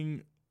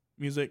teaching,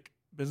 music,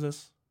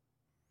 business.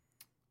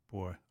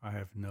 Boy, I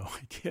have no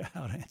idea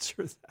how to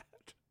answer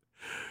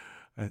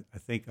that. I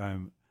think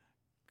I'm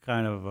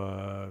kind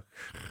of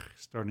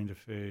starting to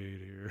fade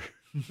here.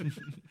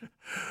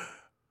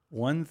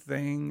 One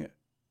thing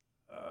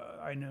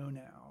I know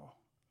now,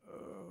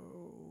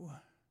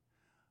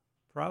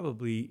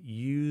 probably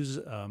use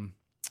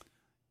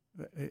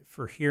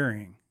for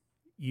hearing,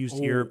 use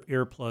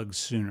earplugs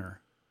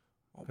sooner,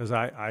 because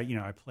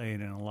I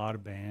played in a lot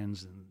of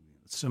bands and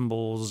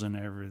cymbals and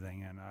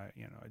everything, and I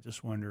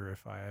just wonder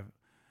if I have,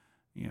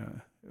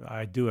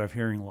 I do have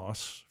hearing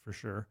loss for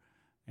sure,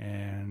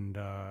 and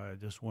I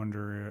just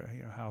wonder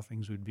how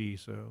things would be.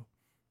 So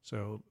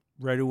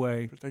right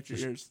away, protect your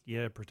ears.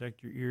 Yeah,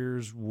 protect your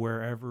ears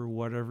wherever,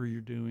 whatever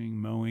you're doing,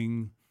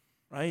 mowing.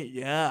 Right.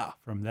 Yeah.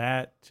 From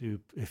that to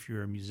if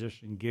you're a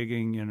musician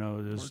gigging,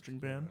 there's marching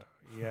band.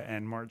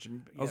 And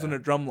marching. Yeah. I was in a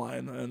drum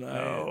line, and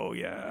I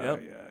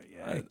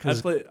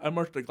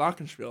marched a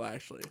glockenspiel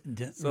actually.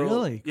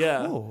 Really?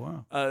 Yeah. Cool.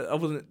 Wow. I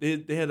wasn't.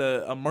 They had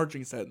a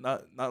marching set,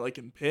 not like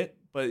in pit,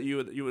 but you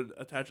would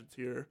attach it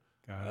to your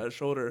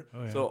shoulder.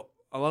 Oh, yeah. So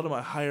a lot of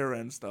my higher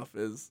end stuff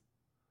is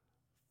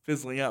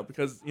fizzling out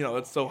because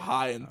it's so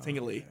high and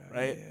tingly,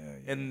 right?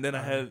 Yeah, and then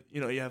I have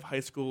you have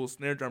high school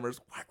snare drummers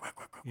whack,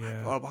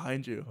 all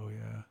behind you. Oh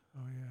yeah.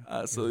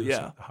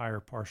 The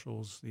higher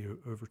partials, the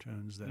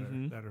overtones that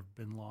have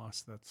been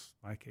lost. That's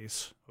my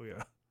case. Oh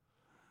yeah.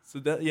 So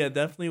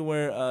definitely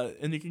where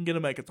and you can get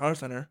them at Guitar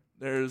Center.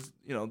 There's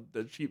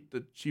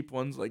the cheap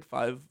ones like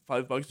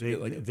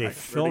 $5. They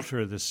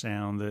filter the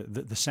sound.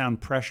 The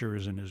sound pressure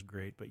isn't as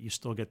great, but you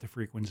still get the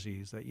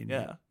frequencies that you need.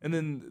 Yeah, and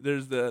then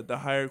there's the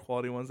higher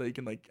quality ones that you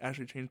can like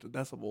actually change the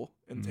decibel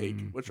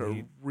intake, which are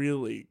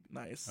really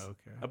nice.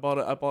 Okay. I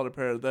bought a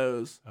pair of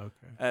those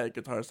at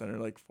Guitar Center,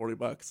 like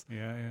 $40.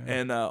 Yeah.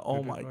 And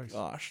oh my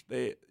gosh,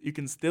 you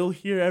can still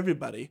hear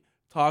everybody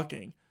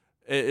talking.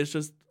 It's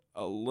just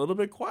a little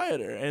bit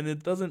quieter, and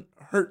it doesn't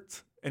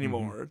hurt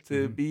anymore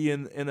to be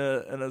in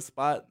a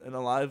spot in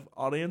a live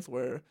audience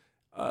where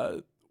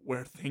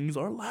things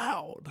are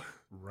loud.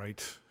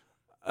 Right.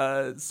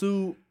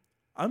 So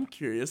I'm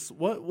curious,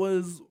 what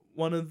was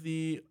one of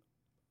the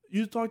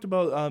you talked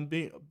about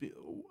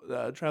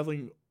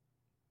traveling,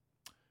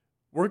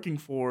 working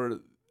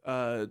for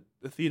the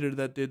theater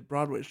that did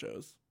Broadway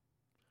shows.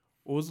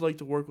 What was it like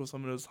to work with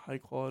some of those high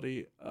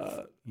quality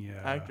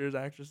actors,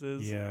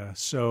 actresses? Yeah.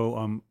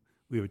 So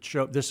we would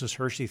show. This is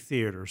Hershey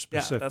Theater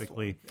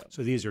specifically. Yeah.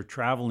 So these are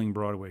traveling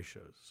Broadway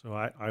shows. So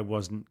I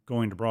wasn't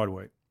going to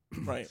Broadway.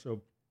 Right.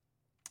 So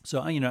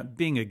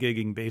being a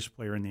gigging bass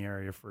player in the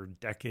area for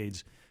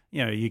decades,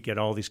 you get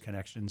all these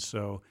connections.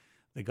 So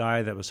the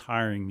guy that was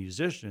hiring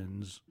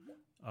musicians,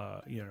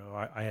 I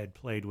had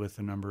played with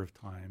a number of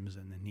times,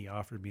 and then he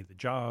offered me the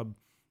job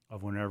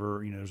of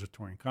whenever there's a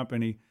touring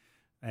company.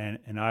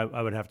 And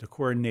I would have to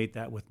coordinate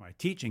that with my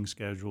teaching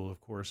schedule, of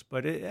course,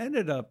 but it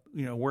ended up,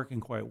 working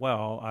quite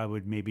well. I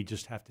would maybe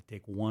just have to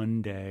take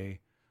one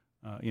day.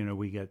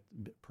 We get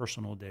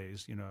personal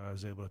days. I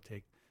was able to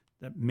take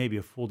maybe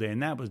a full day,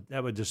 and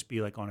that would just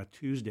be like on a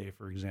Tuesday,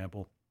 for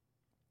example.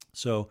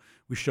 So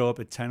we show up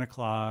at 10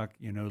 o'clock,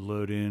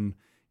 load in,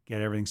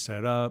 get everything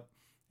set up,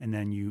 and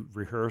then you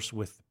rehearse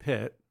with the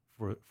pit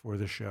for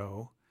the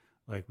show.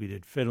 Like we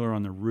did Fiddler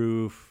on the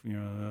Roof,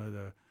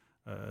 the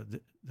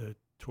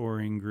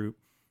touring group,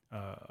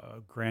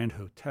 Grand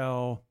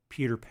Hotel,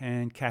 Peter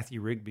Pan, Kathy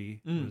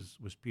Rigby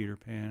was Peter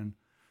Pan.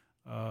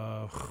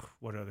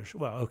 What other show?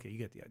 Well, okay, you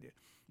get the idea.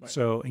 Right.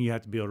 So, and you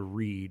have to be able to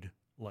read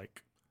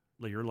like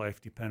your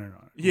life depended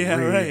on it. Yeah,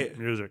 right.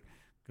 Music,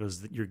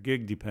 because your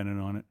gig depended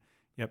on it.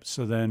 Yep.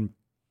 So then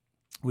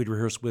we'd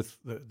rehearse with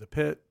the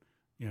pit,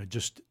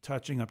 just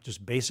touching up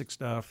just basic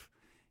stuff,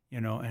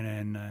 and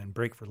then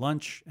break for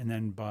lunch, and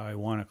then by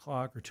 1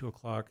 o'clock or 2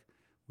 o'clock,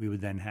 we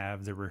would then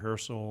have the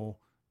rehearsal.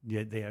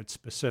 Yeah, they had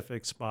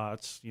specific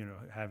spots,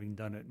 having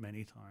done it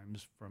many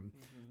times from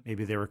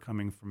maybe they were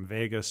coming from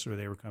Vegas or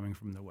they were coming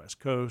from the West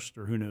Coast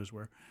or who knows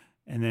where.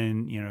 And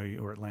then,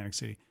 or Atlantic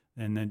City.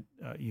 And then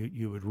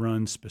you would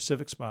run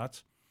specific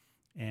spots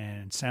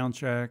and sound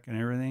check and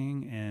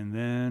everything. And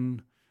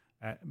then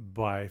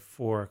by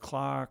 4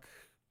 o'clock,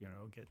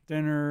 get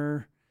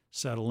dinner,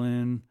 settle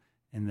in,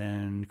 and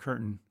then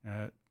curtain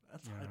at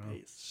That's high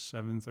pace.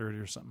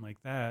 7:30 or something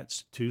like that.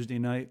 It's Tuesday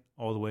night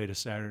all the way to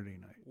Saturday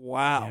night.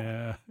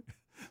 Wow.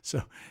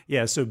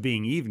 Yeah. So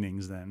being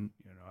evenings then,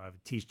 I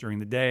would teach during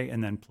the day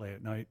and then play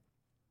at night.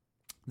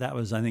 That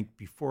was, I think,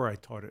 before I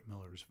taught at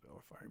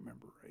Millersville, if I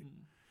remember right.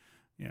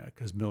 Yeah,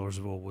 because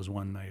Millersville was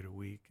one night a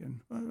week,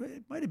 and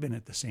it might have been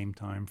at the same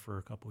time for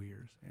a couple of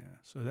years. Yeah,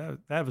 so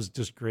that was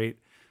just great.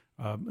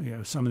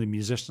 Some of the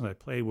musicians I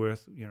played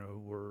with,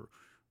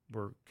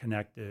 were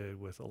connected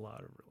with a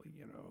lot of really,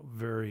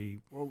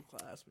 very world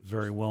class,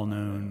 very well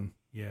known,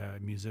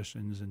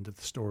 musicians, and the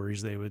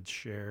stories they would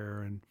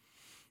share, and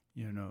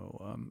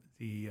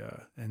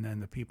and then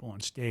the people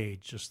on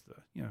stage, just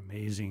the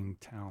amazing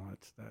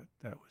talent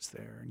that was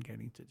there, and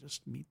getting to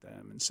just meet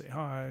them and say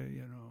hi,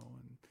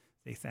 and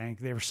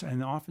they were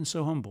and often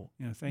so humble,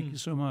 thank you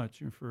so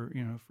much for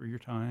your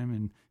time,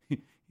 and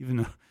even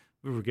though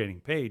we were getting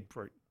paid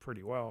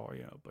pretty well,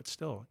 but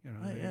still,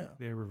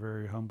 they were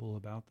very humble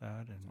about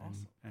that, and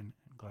awesome. and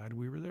glad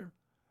we were there.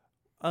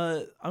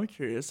 I'm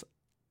curious,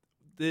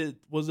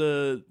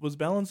 was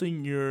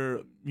balancing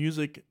your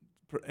music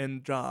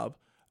and job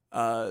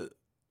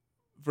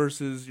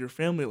versus your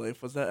family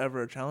life, was that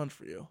ever a challenge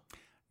for you?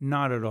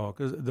 Not at all,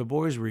 because the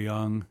boys were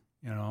young,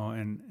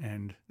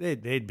 and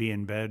they'd be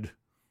in bed,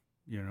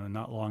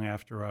 not long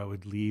after I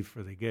would leave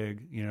for the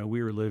gig.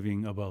 We were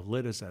living above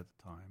Littis at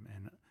the time,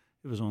 and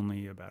it was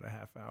only about a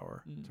half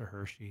hour to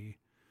Hershey,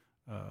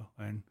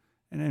 and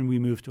then we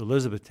moved to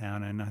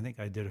Elizabethtown, and I think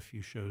I did a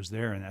few shows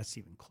there, and that's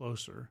even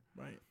closer.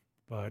 Right.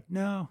 But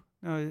no,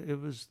 there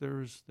was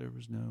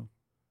no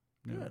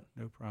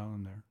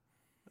problem there.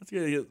 That's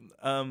good.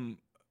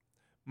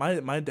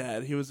 My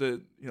dad, he was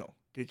a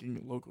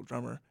gigging local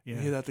drummer. Yeah.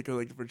 He'd have to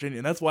go to Virginia,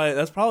 and that's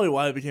probably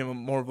why I became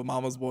more of a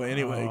mama's boy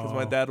anyway, because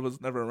my dad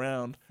was never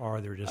around.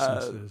 Farther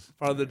distances.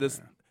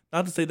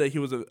 Not to say that he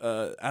was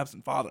a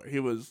absent father. He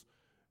was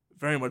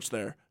very much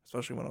there,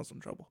 especially when I was in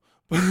trouble.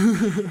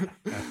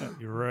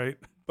 You're right.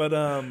 But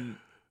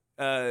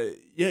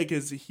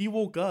because he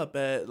woke up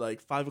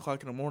at 5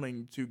 o'clock in the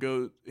morning to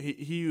go.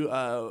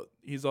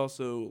 He's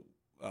also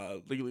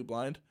legally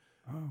blind.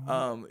 Oh,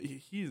 wow.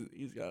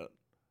 He's got a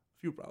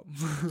few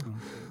problems.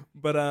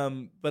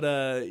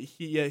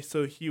 Okay.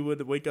 So he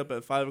would wake up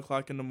at 5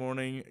 o'clock in the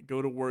morning,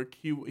 go to work.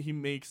 He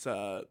makes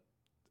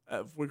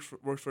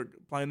works for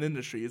blind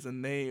industries,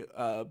 and they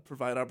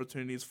provide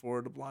opportunities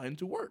for the blind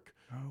to work.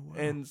 Oh, wow.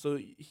 And so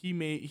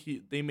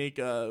they make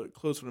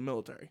clothes for the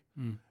military.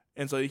 Mm.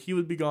 And so he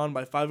would be gone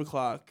by 5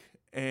 o'clock,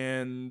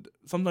 and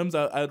sometimes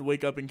I'd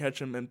wake up and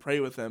catch him and pray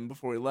with him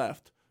before he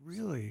left.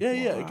 Really?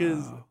 Yeah, Wow.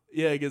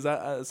 because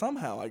I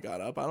somehow I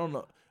got up. I don't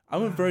know.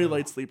 I'm a very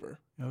light sleeper.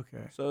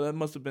 Okay. So that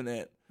must have been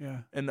it. Yeah.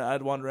 And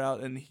I'd wander out,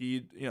 and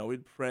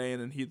we'd pray,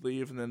 and then he'd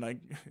leave, and then I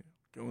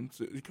go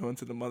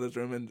into the mother's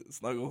room and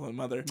snuggle with my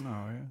mother.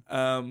 Oh,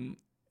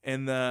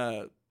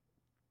 yeah.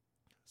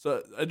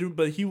 So I do,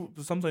 but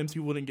sometimes he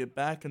wouldn't get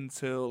back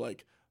until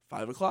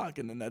 5 o'clock,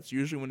 and then that's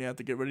usually when you have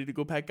to get ready to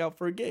go pack out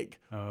for a gig,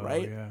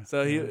 right? Yeah.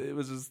 So it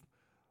was just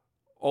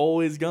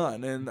always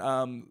gone,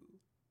 and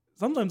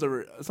sometimes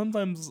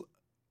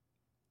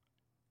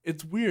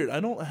it's weird. I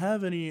don't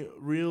have any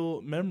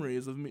real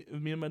memories of me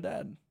and my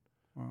dad.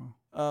 Wow.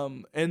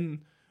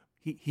 And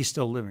he's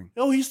still living.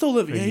 oh, he's still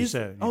living. So Yeah, you he's,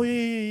 said, oh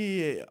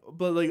yeah.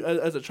 But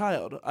as a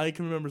child, I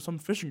can remember some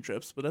fishing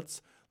trips. But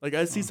that's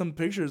I see some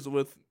pictures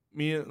with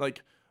me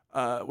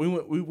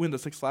we went to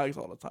Six Flags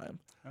all the time.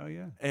 Oh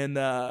yeah. And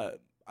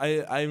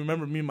I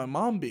remember me and my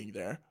mom being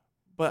there,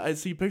 but I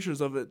see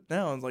pictures of it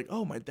now, and it's like,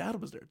 oh, my dad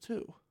was there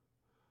too.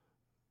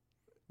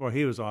 Well,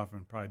 he was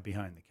often probably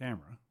behind the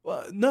camera.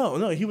 Well,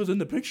 no, he was in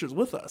the pictures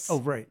with us. Oh,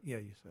 right. Yeah,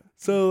 you said.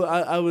 So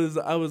I was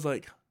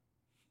like,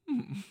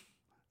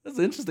 that's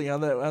interesting how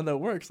that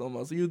works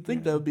almost. You'd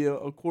think that would be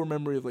a core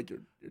memory of your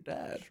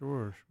dad.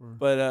 Sure.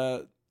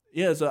 But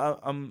so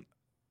I'm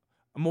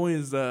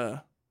always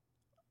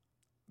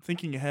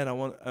thinking ahead. I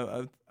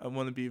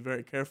want to be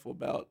very careful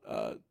about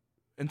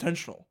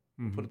intentional.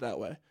 Mm-hmm. Put it that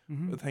way,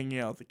 with hanging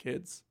out with the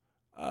kids.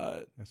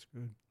 That's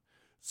good.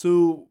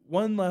 So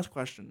one last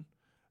question: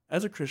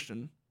 as a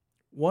Christian,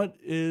 what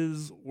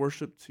is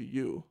worship to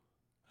you?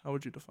 How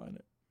would you define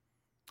it?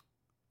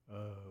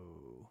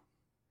 Oh,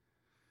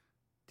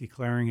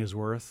 declaring His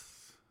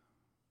worth.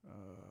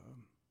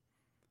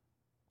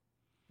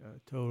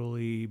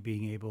 Totally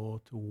being able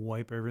to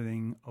wipe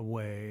everything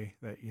away,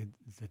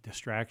 the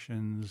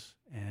distractions,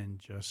 and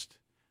just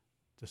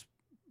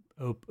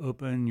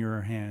open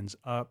your hands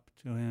up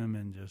to Him,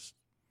 and just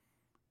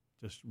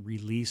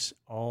release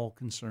all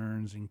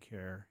concerns and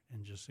care,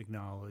 and just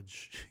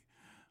acknowledge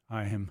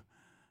I am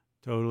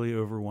totally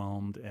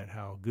overwhelmed at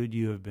how good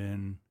you have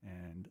been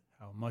and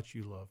how much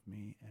you love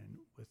me, and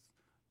with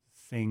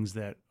things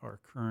that are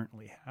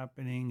currently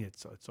happening,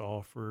 it's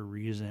all for a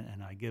reason,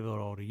 and I give it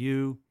all to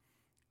you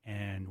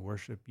and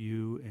worship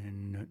you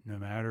in no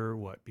matter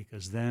what,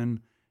 because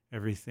then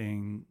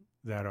everything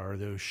that are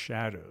those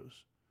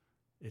shadows,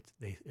 it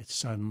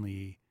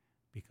suddenly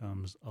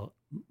becomes a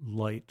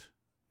light.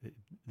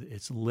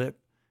 It's lit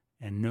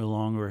and no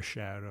longer a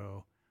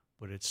shadow,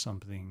 but it's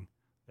something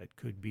that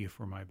could be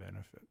for my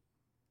benefit.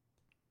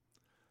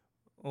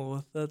 Well,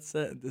 with that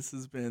said, this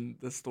has been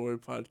the Story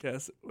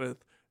Podcast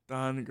with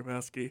Don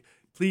Grabowski.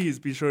 Please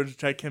be sure to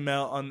check him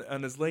out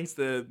on his links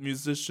to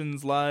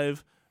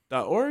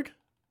musicianslive.org.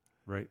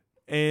 Right.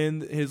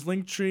 And his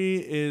link tree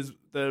is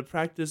the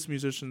Practice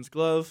Musician's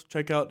Glove.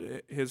 Check out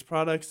his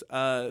products.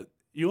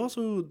 You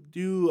also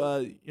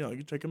do, you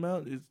can check him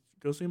out.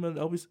 Go see him at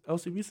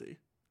LCBC.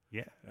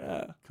 Yeah.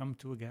 Come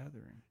to a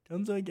gathering.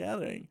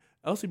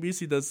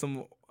 LCBC does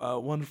some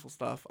wonderful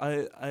stuff.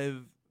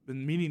 I've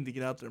been meaning to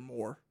get out there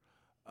more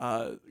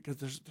because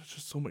there's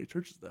just so many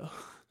churches, though.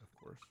 Of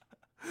course.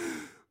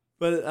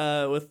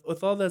 But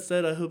with all that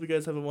said, I hope you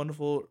guys have a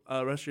wonderful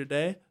rest of your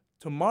day.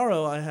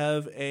 Tomorrow, I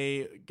have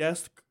a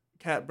guest,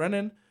 Kat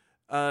Brennan.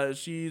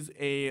 She's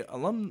a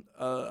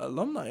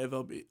alumni of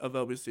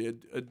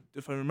LBC,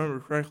 if I remember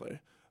correctly.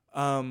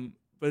 And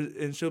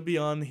she'll be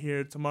on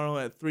here tomorrow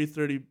at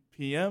 3:30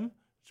 p.m.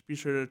 Be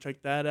sure to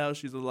check that out.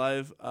 She's a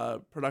live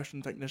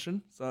production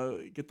technician, so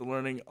you get to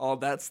learning all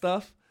that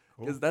stuff.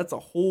 because that's a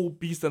whole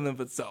beast in and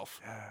of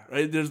itself. Yeah.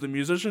 Right? There's the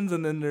musicians,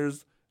 and then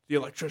there's the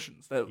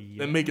electricians that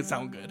make it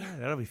sound good.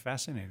 That'll be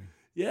fascinating.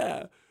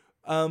 Yeah.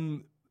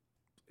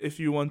 If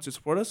you want to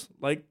support us,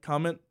 like,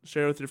 comment,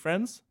 share with your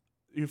friends.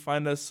 You can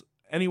find us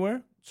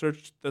anywhere.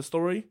 Search The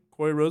Story,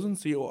 Corey Rosen,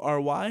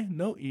 Cory,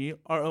 no E,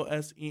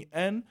 Rosen.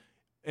 And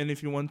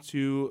if you want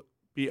to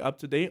be up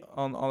to date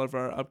on all of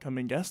our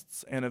upcoming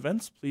guests and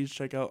events, please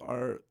check out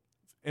our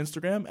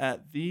Instagram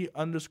at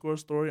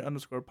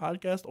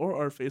 _story_podcast or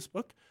our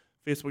Facebook,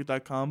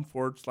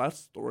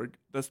 facebook.com/story,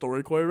 The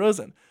Story Corey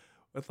Rosen.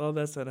 With all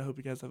that said, I hope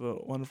you guys have a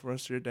wonderful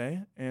rest of your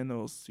day, and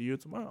we'll see you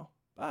tomorrow.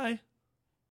 Bye.